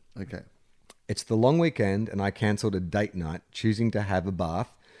 27. Okay. It's the long weekend and I cancelled a date night, choosing to have a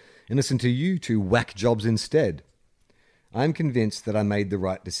bath and listen to you two whack jobs instead. I'm convinced that I made the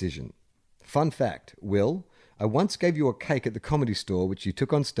right decision. Fun fact, Will, I once gave you a cake at the Comedy Store which you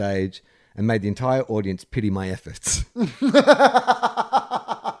took on stage and made the entire audience pity my efforts.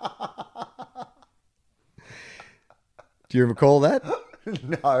 Do you recall that?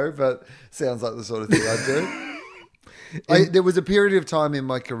 No, but sounds like the sort of thing I do. There was a period of time in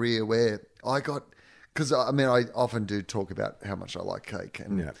my career where I got, because I often do talk about how much I like cake,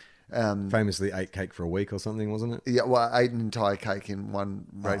 and Famously ate cake for a week or something, wasn't it? yeah, well, I ate an entire cake in one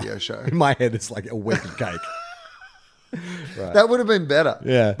radio show. In my head, it's like a week of cake. That would have been better.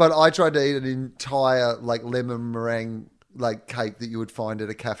 Yeah. But I tried to eat an entire like lemon meringue like cake that you would find at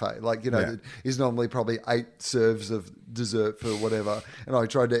a cafe. Like, that is normally probably 8 serves of dessert for whatever. And I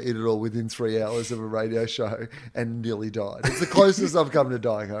tried to eat it all within 3 hours of a radio show and nearly died. It's the closest I've come to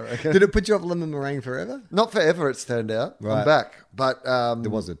dying, I reckon. Did it put you off lemon meringue forever? Not forever, it's turned out. Right. I'm back. But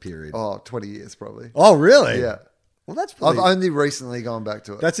There was a period. 20 years probably. Oh, really? Yeah. Well, that's I've probably... only recently gone back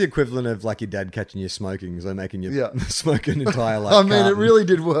to it. That's the equivalent of like your dad catching you smoking, so making you Yeah. smoke an entire like I mean, it carton. really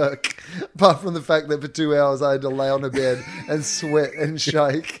did work. Apart from the fact that for 2 hours I had to lay on a bed and sweat and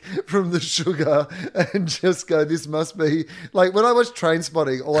shake from the sugar and just go, this must be... Like, when I watched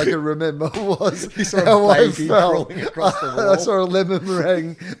Trainspotting, all I could remember was saw a how I baby felt. crawling across the I wall. saw a lemon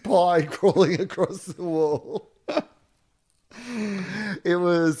meringue pie crawling across the wall. It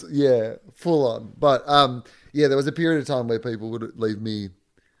was, full on. But, there was a period of time where people would leave me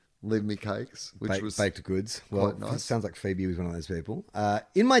cakes, which was baked goods. Well, quite nice. It sounds like Phoebe was one of those people.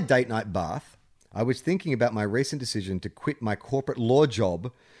 In my date night bath, I was thinking about my recent decision to quit my corporate law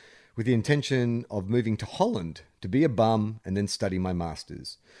job with the intention of moving to Holland to be a bum and then study my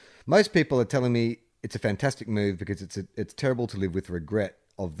master's. Most people are telling me it's a fantastic move because it's terrible to live with regret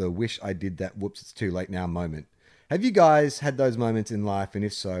of the wish I did that, whoops, it's too late now moment. Have you guys had those moments in life, and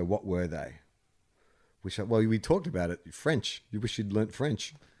if so, what were they? We talked about it. French. You wish you'd learnt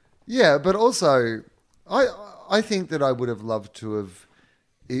French. Yeah, but also, I think that I would have loved to have,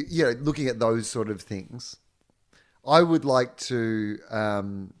 looking at those sort of things, I would like to,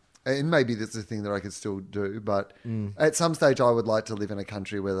 and maybe that's a thing that I could still do, but at some stage I would like to live in a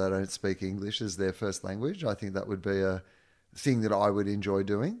country where they don't speak English as their first language. I think that would be a thing that I would enjoy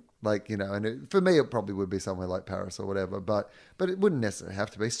doing. Like, for me, it probably would be somewhere like Paris or whatever, but it wouldn't necessarily have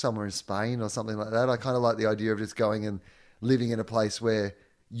to be somewhere in Spain or something like that. I kind of like the idea of just going and living in a place where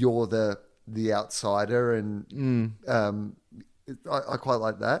you're the outsider, and I quite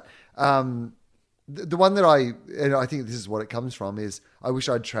like that. The one that I think this is what it comes from, is I wish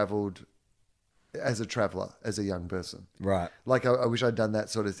I'd travelled as a traveller, as a young person. Right. Like, I wish I'd done that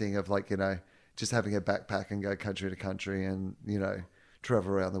sort of thing of like, just having a backpack and go country to country and,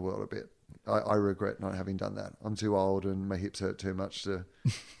 travel around the world a bit. I regret not having done that. I'm too old and my hips hurt too much to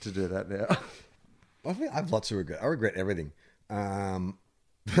do that now. I have lots of regret. I regret everything.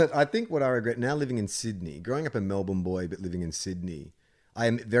 But I think what I regret now, living in Sydney, growing up a Melbourne boy but living in Sydney, I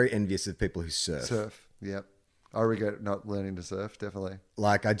am very envious of people who surf. Surf, yep. I regret not learning to surf, definitely.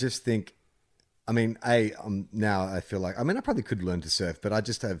 Like, I just think, now I feel like, I probably could learn to surf, but I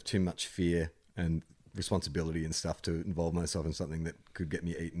just have too much fear and responsibility and stuff to involve myself in something that could get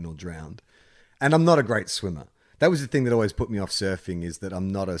me eaten or drowned. And I'm not a great swimmer. That was the thing that always put me off surfing, is that I'm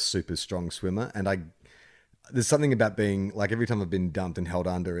not a super strong swimmer. And there's something about being, like, every time I've been dumped and held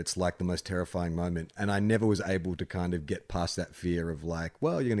under, it's like the most terrifying moment. And I never was able to kind of get past that fear of like,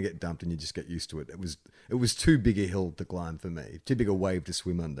 well, you're going to get dumped and you just get used to it. It was too big a hill to climb for me, too big a wave to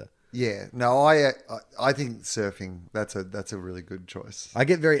swim under. Yeah, no, I think surfing, that's a really good choice. I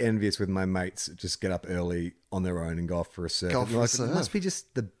get very envious with my mates that just get up early on their own and go off for a surf. Go for a surf. It must be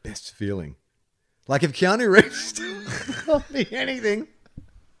just the best feeling. Like, if Keanu Reeves taught me anything,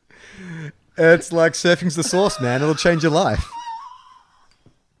 it's like surfing's the source, man. It'll change your life.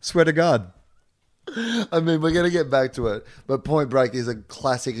 Swear to God. I mean, we're going to get back to it, but Point Break is a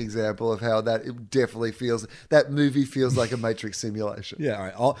classic example of how it definitely feels. That movie feels like a Matrix simulation.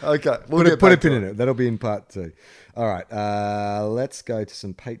 Yeah, all right. Okay, Put a pin in it. That'll be in part 2. All right, let's go to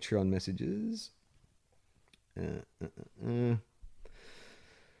some Patreon messages.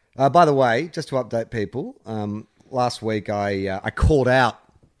 By the way, just to update people, last week I called out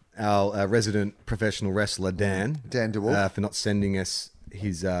our resident professional wrestler Dan DeWolf, for not sending us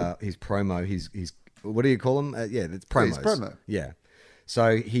his promo. His what do you call them? It's promos. His promo. Yeah.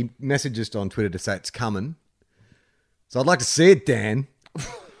 So he messaged us on Twitter to say it's coming. So I'd like to see it, Dan,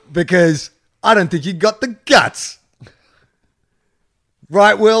 because I don't think you got the guts.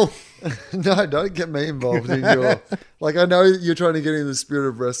 Right, Will? No, don't get me involved in your... Like, I know you're trying to get in the spirit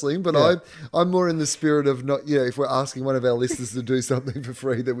of wrestling, but Yeah. I'm more in the spirit of not... if we're asking one of our listeners to do something for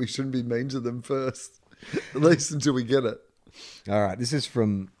free, then we shouldn't be mean to them first. At least until we get it. All right, this is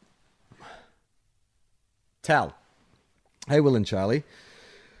from Tal. Hey, Will and Charlie.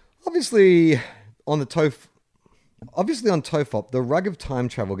 Obviously, on TOEFOP, the rug of time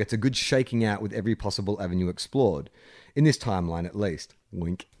travel gets a good shaking out with every possible avenue explored. In this timeline, at least.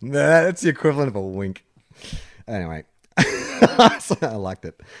 Wink. That's the equivalent of a wink. Anyway, I liked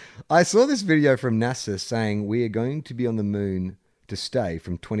it. I saw this video from NASA saying we are going to be on the moon to stay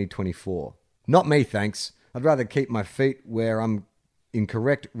from 2024. Not me, thanks. I'd rather keep my feet where I'm in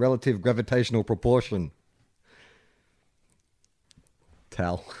correct relative gravitational proportion.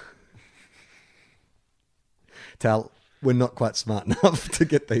 Tal, we're not quite smart enough to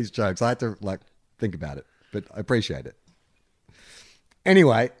get these jokes. I had to think about it, but I appreciate it.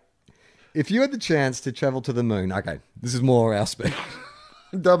 Anyway, if you had the chance to travel to the moon, okay, this is more our speed.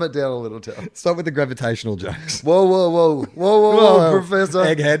 Dumb it down a little, Tal. Start with the gravitational jokes. Whoa, Professor.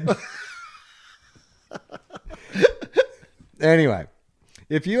 Egghead. Anyway,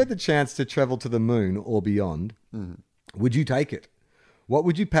 if you had the chance to travel to the moon or beyond, would you take it? What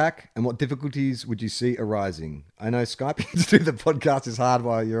would you pack and what difficulties would you see arising? I know Skyping to do the podcast is hard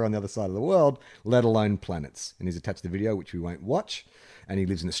while you're on the other side of the world, let alone planets. And he's attached the video, which we won't watch. And he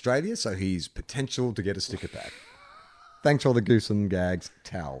lives in Australia, so he's potential to get a sticker pack. Thanks for all the goose and gags,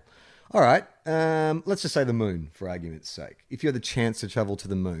 Tal. All right, let's just say the moon, for argument's sake. If you had the chance to travel to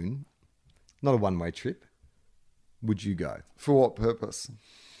the moon, not a one-way trip, would you go? For what purpose?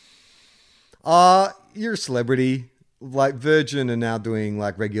 You're a celebrity. Like Virgin are now doing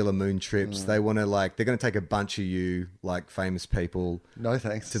like regular moon trips. They want to they're going to take a bunch of you, like famous people, No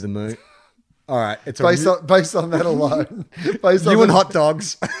thanks. to the moon. All right, it's Based on that alone. Based on you and hot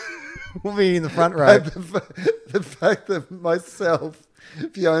dogs. We'll be in the front row. the fact that myself,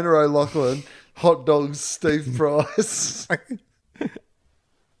 Fiona O'Loughlin, hot dogs, Steve Price. Okay,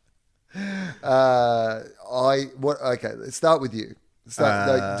 let's start with you.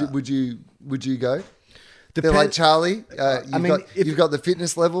 Would you go? They're like Charlie. You've got the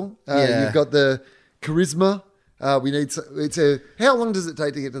fitness level. Yeah. You've got the charisma. How long does it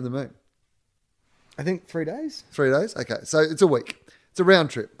take to get to the moon? I think 3 days. 3 days. Okay, so it's a week. It's a round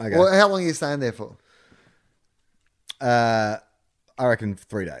trip. Okay. Well, how long are you staying there for? I reckon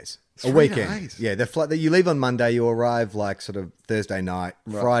 3 days. 3 a weekend. days? Yeah, the flight that you leave on Monday, you arrive like sort of Thursday night,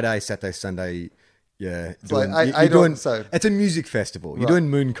 Friday, Saturday, Sunday. Yeah, It's it's a music festival. You're doing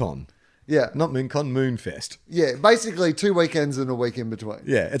MoonCon. Yeah, Not MoonCon, Moonfest. yeah. Basically, 2 weekends and a week in between.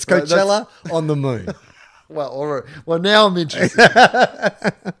 Yeah, it's Right, Coachella on the moon. Well, now I'm interested. You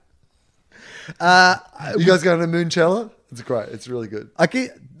guys going to Moonchella? It's great. It's really good.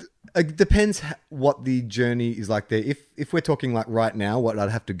 It depends what the journey is like there. If we're talking like right now, what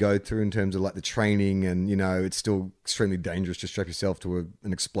I'd have to go through in terms of like the training and, it's still extremely dangerous to strap yourself to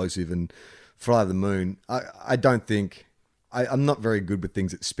an explosive and fly to the moon. I don't think... I'm not very good with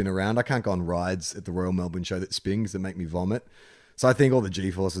things that spin around. I can't go on rides at the Royal Melbourne Show that spin because they make me vomit. So I think all the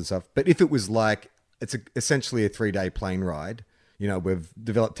G-force and stuff. But if it was like, it's essentially a 3-day plane ride, we've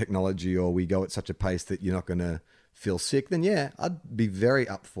developed technology or we go at such a pace that you're not going to feel sick, then yeah, I'd be very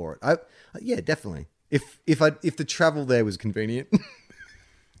up for it. Yeah, definitely. If the travel there was convenient.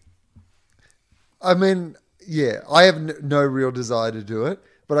 I mean, yeah, I have no real desire to do it,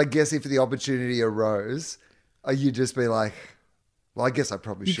 but I guess if the opportunity arose, you'd just be like, well, I guess I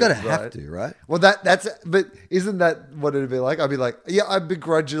probably should. You've got to have to, right? Well, but isn't that what it'd be like? I'd be like, yeah, I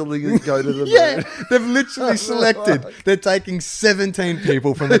begrudgingly go to the Yeah, moon. they've literally selected. They're taking 17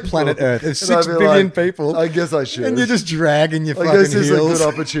 people from the planet Earth. There's And I'd 6 be billion like, people. I guess I should. And you're just dragging your I fucking guess this is a heels. good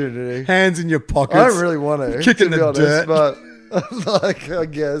opportunity. Hands in your pockets. I don't really want to, Kicking to be the honest, dirt. but I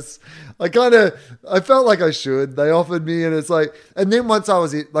guess I felt like I should. They offered me, and it's like, and then once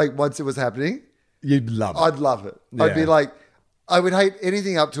it was happening, You'd love it. I'd love it. I'd be Yeah. like, I would hate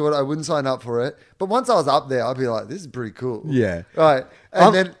anything up to it. I wouldn't sign up for it. But once I was up there, I'd be like, this is pretty cool. Yeah. Right.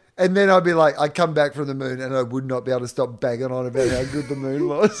 And then I'd be like, I'd come back from the moon and I would not be able to stop banging on about how good the moon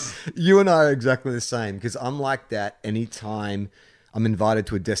was. You and I are exactly the same because I'm like that anytime I'm invited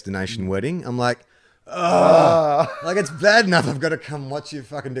to a destination wedding. I'm like, like it's bad enough I've got to come watch you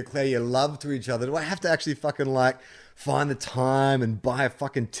fucking declare your love to each other. Do I have to actually fucking like find the time and buy a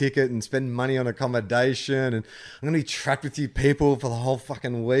fucking ticket and spend money on accommodation and I'm going to be trapped with you people for the whole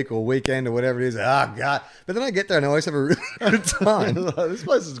fucking week or weekend or whatever it is. Oh, God. But then I get there and I always have a really good time. This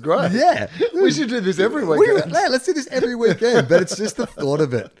place is great. Yeah. We should do this every weekend. Let's do this every weekend. But it's just the thought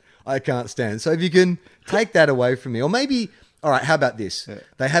of it I can't stand. So if you can take that away from me, or maybe, all right, how about this? Yeah.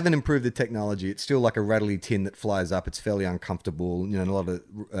 They haven't improved the technology. It's still like a rattly tin that flies up. It's fairly uncomfortable, a lot of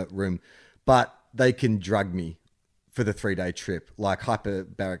room. But they can drug me for the 3-day trip, like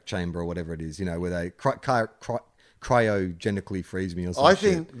hyperbaric chamber or whatever it is, where they cryogenically freeze me or something. I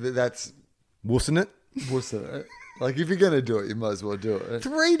think that's... Wussing it? Wussing it. Like, if you're going to do it, you might as well do it.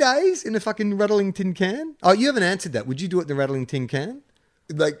 3 days in a fucking rattling tin can? Oh, you haven't answered that. Would you do it in the rattling tin can?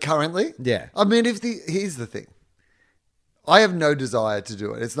 Like, currently? Yeah. I mean, here's the thing. I have no desire to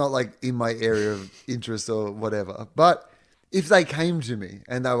do it. It's not like in my area of interest or whatever. But if they came to me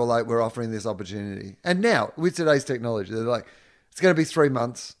and they were like, we're offering this opportunity. And now, with today's technology, they're like, it's going to be 3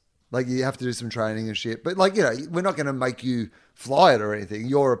 months. Like, you have to do some training and shit. But, like, we're not going to make you fly it or anything.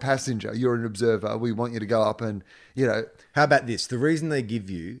 You're a passenger. You're an observer. We want you to go up and, How about this? The reason they give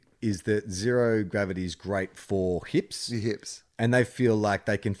you is that zero gravity is great for hips. your hips. And they feel like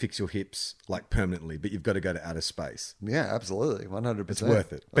they can fix your hips like permanently, but you've got to go to outer space. Yeah, absolutely. 100%. It's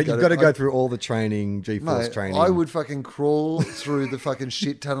worth it. But you've got to go through all the training, G-force Mate, training. I would fucking crawl through the fucking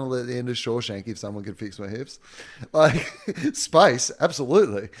shit tunnel at the end of Shawshank if someone could fix my hips. Like, space,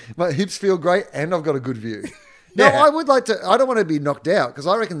 absolutely. My hips feel great and I've got a good view. No, Yeah. I would like to, I don't want to be knocked out because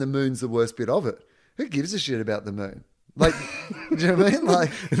I reckon the moon's the worst bit of it. Who gives a shit about the moon? Like, do you know what I mean?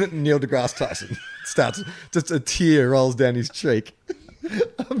 Like, Neil deGrasse Tyson starts, just a tear rolls down his cheek.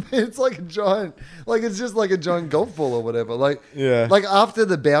 I mean, it's like a giant, like it's just like a giant golf ball or whatever. Like, Yeah. like after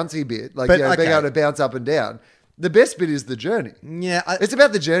the bouncy bit, like But, being okay. able to bounce up and down, the best bit is the journey. Yeah, It's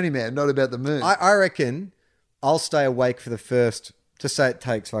about the journey, man, not about the moon. I reckon I'll stay awake for the first, just say it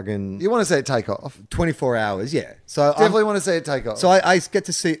takes fucking You want to say it take off? 24 hours, yeah. So Definitely want to say it take off. So I get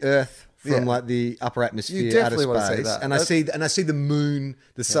to see Earth from Yeah. like the upper atmosphere, You definitely outer want to see space, that. and That's- I see the moon,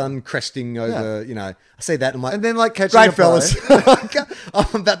 the sun cresting over. I see that. And I'm like, And then, like, catching great a fellas.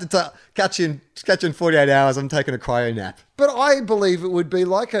 I'm about to catch in 48 hours. I'm taking a cryo nap. but I believe it would be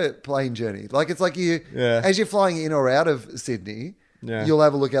like a plane journey. Like, it's like as you're flying in or out of Sydney, Yeah. you'll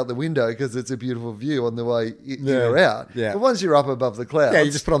have a look out the window because it's a beautiful view on the way in Yeah. or out. Yeah. But once you're up above the clouds, Yeah, you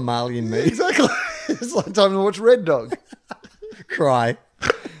just put on Marley and me. exactly. It's like time to watch Red Dog. Cry.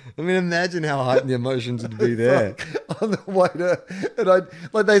 I mean, imagine how heightened the emotions would be there. On the way to, and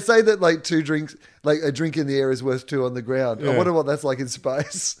like they say that like 2 drinks, like a drink in the air is worth 2 on the ground. I Yeah. wonder what that's like in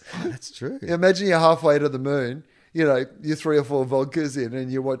space. That's true. Imagine you're halfway to the moon, you're 3 or 4 vodkas in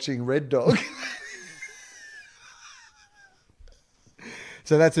and you're watching Red Dog.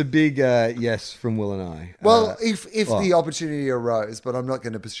 So that's a big yes from Will and I. Well, if well. the opportunity arose, but I'm not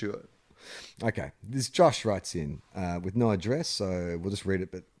going to pursue it. Okay, this Josh writes in with no address, so we'll just read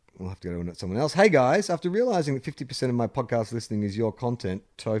it, but we'll have to go to someone else. Hey guys, after realizing that 50% of my podcast listening is your content,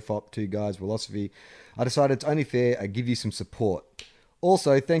 TOEFOP, Two Guys, Philosophy, I decided it's only fair I give you some support.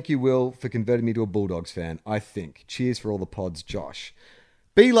 Also, thank you, Will, for converting me to a Bulldogs fan, I think. Cheers for all the pods, Josh.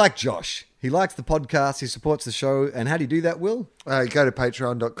 Be like Josh. He likes the podcast, he supports the show, and how do you do that, Will? Go to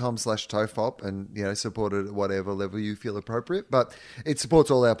patreon.com/tofop and, support it at whatever level you feel appropriate. But it supports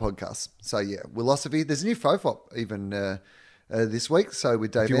all our podcasts. So, yeah, Philosophy. There's a new Fofop even this week. So,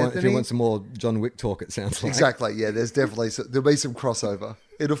 with Dave Anthony. If you want some more John Wick talk, it sounds like. Exactly. Yeah, there's definitely, there'll be some crossover.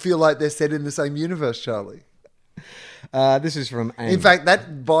 It'll feel like they're set in the same universe, Charlie. This is from Ang. In fact,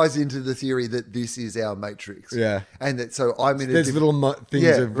 that buys into the theory that this is our Matrix. Yeah. And that, so I'm in a There's diff- little things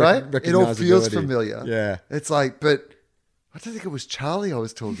yeah, of right? It all feels recognizability. familiar. Yeah. It's like, but I don't think it was Charlie I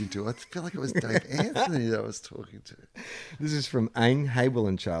was talking to. I feel like it was Dave Anthony that I was talking to. This is from Aang, Hey Will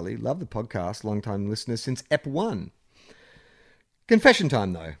and Charlie. Love the podcast, long time listener since Ep 1. Confession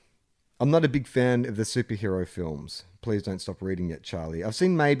time though. I'm not a big fan of the superhero films. Please don't stop reading yet, Charlie. I've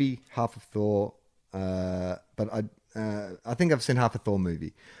seen maybe half of Thor, but I think I've seen half a Thor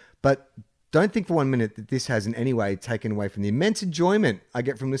movie. But don't think for 1 minute that this has in any way taken away from the immense enjoyment I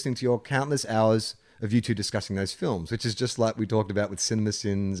get from listening to your countless hours of you two discussing those films, which is just like we talked about with Cinema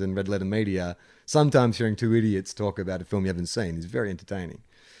Sins and Red Letter Media. Sometimes hearing two idiots talk about a film you haven't seen is very entertaining.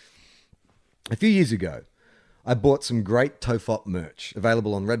 A few years ago, I bought some great TOEFOP merch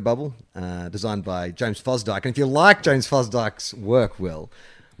available on Redbubble, designed by James Fosdyke. And if you like James Fosdyke's work, Will,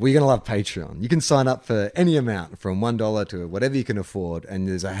 well, you're going to love Patreon. You can sign up for any amount from $1 to whatever you can afford. And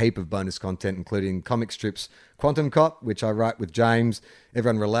there's a heap of bonus content, including comic strips, Quantum Cop, which I write with James.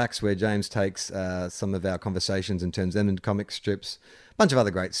 Everyone Relax, where James takes some of our conversations and turns them into comic strips. A bunch of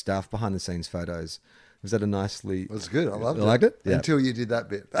other great stuff, behind the scenes photos. Was that a nicely... It was good. I loved it. You liked it? Yeah. Until you did that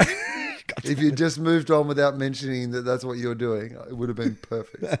bit. If you just moved on without mentioning that that's what you're doing, it would have been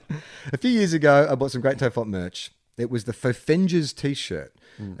perfect. A few years ago, I bought some great TOEFOP merch. It was the Fofengers t-shirt,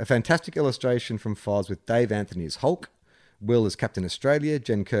 a fantastic illustration from Foz with Dave Anthony as Hulk, Will as Captain Australia,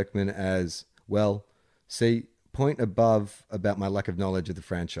 Jen Kirkman as, well, see, point above about my lack of knowledge of the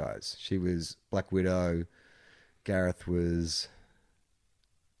franchise. She was Black Widow. Gareth was...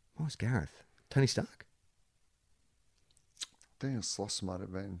 What was Gareth? Tony Stark? Daniel Sloss might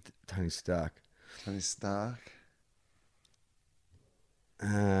have been Tony Stark. Tony Stark.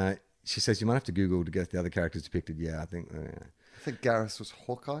 she says you might have to Google to get the other characters depicted. Yeah, I think. I think Garrus was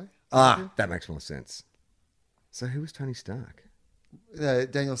Hawkeye. That makes more sense. So who was Tony Stark?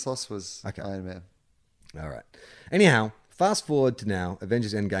 Daniel Sloss was Okay. Iron Man. All right. Anyhow, fast forward to now.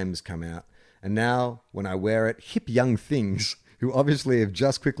 Avengers Endgame has come out. And now, when I wear it, hip young things, who obviously have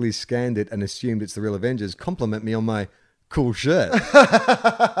just quickly scanned it and assumed it's the real Avengers, compliment me on my cool shirt.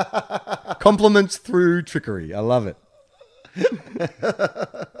 Compliments through trickery. I love it.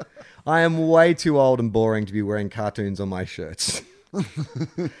 I am way too old and boring to be wearing cartoons on my shirts.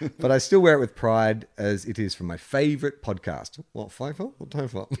 But I still wear it with pride, as it is from my favourite podcast. What, FIFA or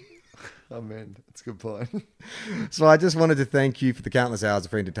TOFOP? Oh man, that's a good point. So I just wanted to thank you for the countless hours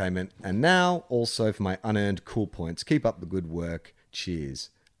of free entertainment, and now also for my unearned cool points. Keep up the good work. Cheers.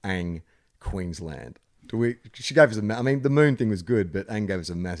 Ang, Queensland. She gave us I mean, the moon thing was good, but Ang gave us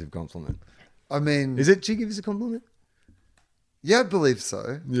a massive compliment. I mean, She give us a compliment? yeah, I believe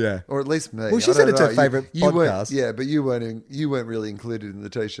so. Yeah. Or at least me. Well, she I said don't it's her know. favourite You weren't- podcast. Yeah, but you weren't really included in the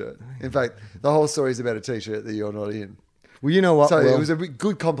T-shirt. In fact, the whole story is about a T-shirt that you're not in. Well, you know what? So Will? it was a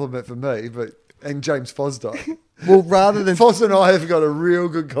good compliment for me, and James Fosdyke. Well, rather than... Foz and I have got a real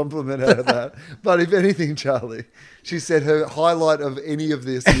good compliment out of that. But if anything, Charlie, she said her highlight of any of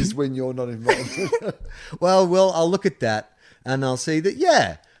this is when you're not involved. Well, I'll look at that and I'll see that,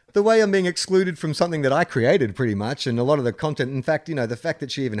 yeah, the way I'm being excluded from something that I created pretty much, and a lot of the content, in fact, the fact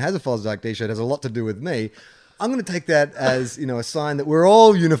that she even has a Fosdyke t-shirt has a lot to do with me. I'm going to take that as, a sign that we're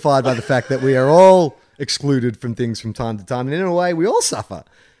all unified by the fact that we are all excluded from things from time to time. And in a way, we all suffer.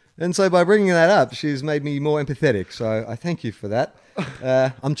 And so by bringing that up, she's made me more empathetic. So I thank you for that.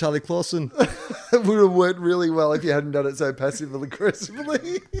 I'm Charlie Clausen. It would have worked really well if you hadn't done it so passively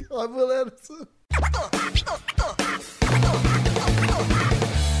aggressively. I'm Will Anderson.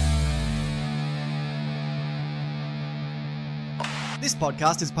 This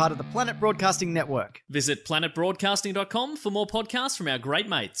podcast is part of the Planet Broadcasting Network. Visit planetbroadcasting.com for more podcasts from our great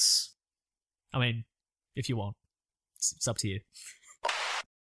mates. I mean, if you want. It's up to you.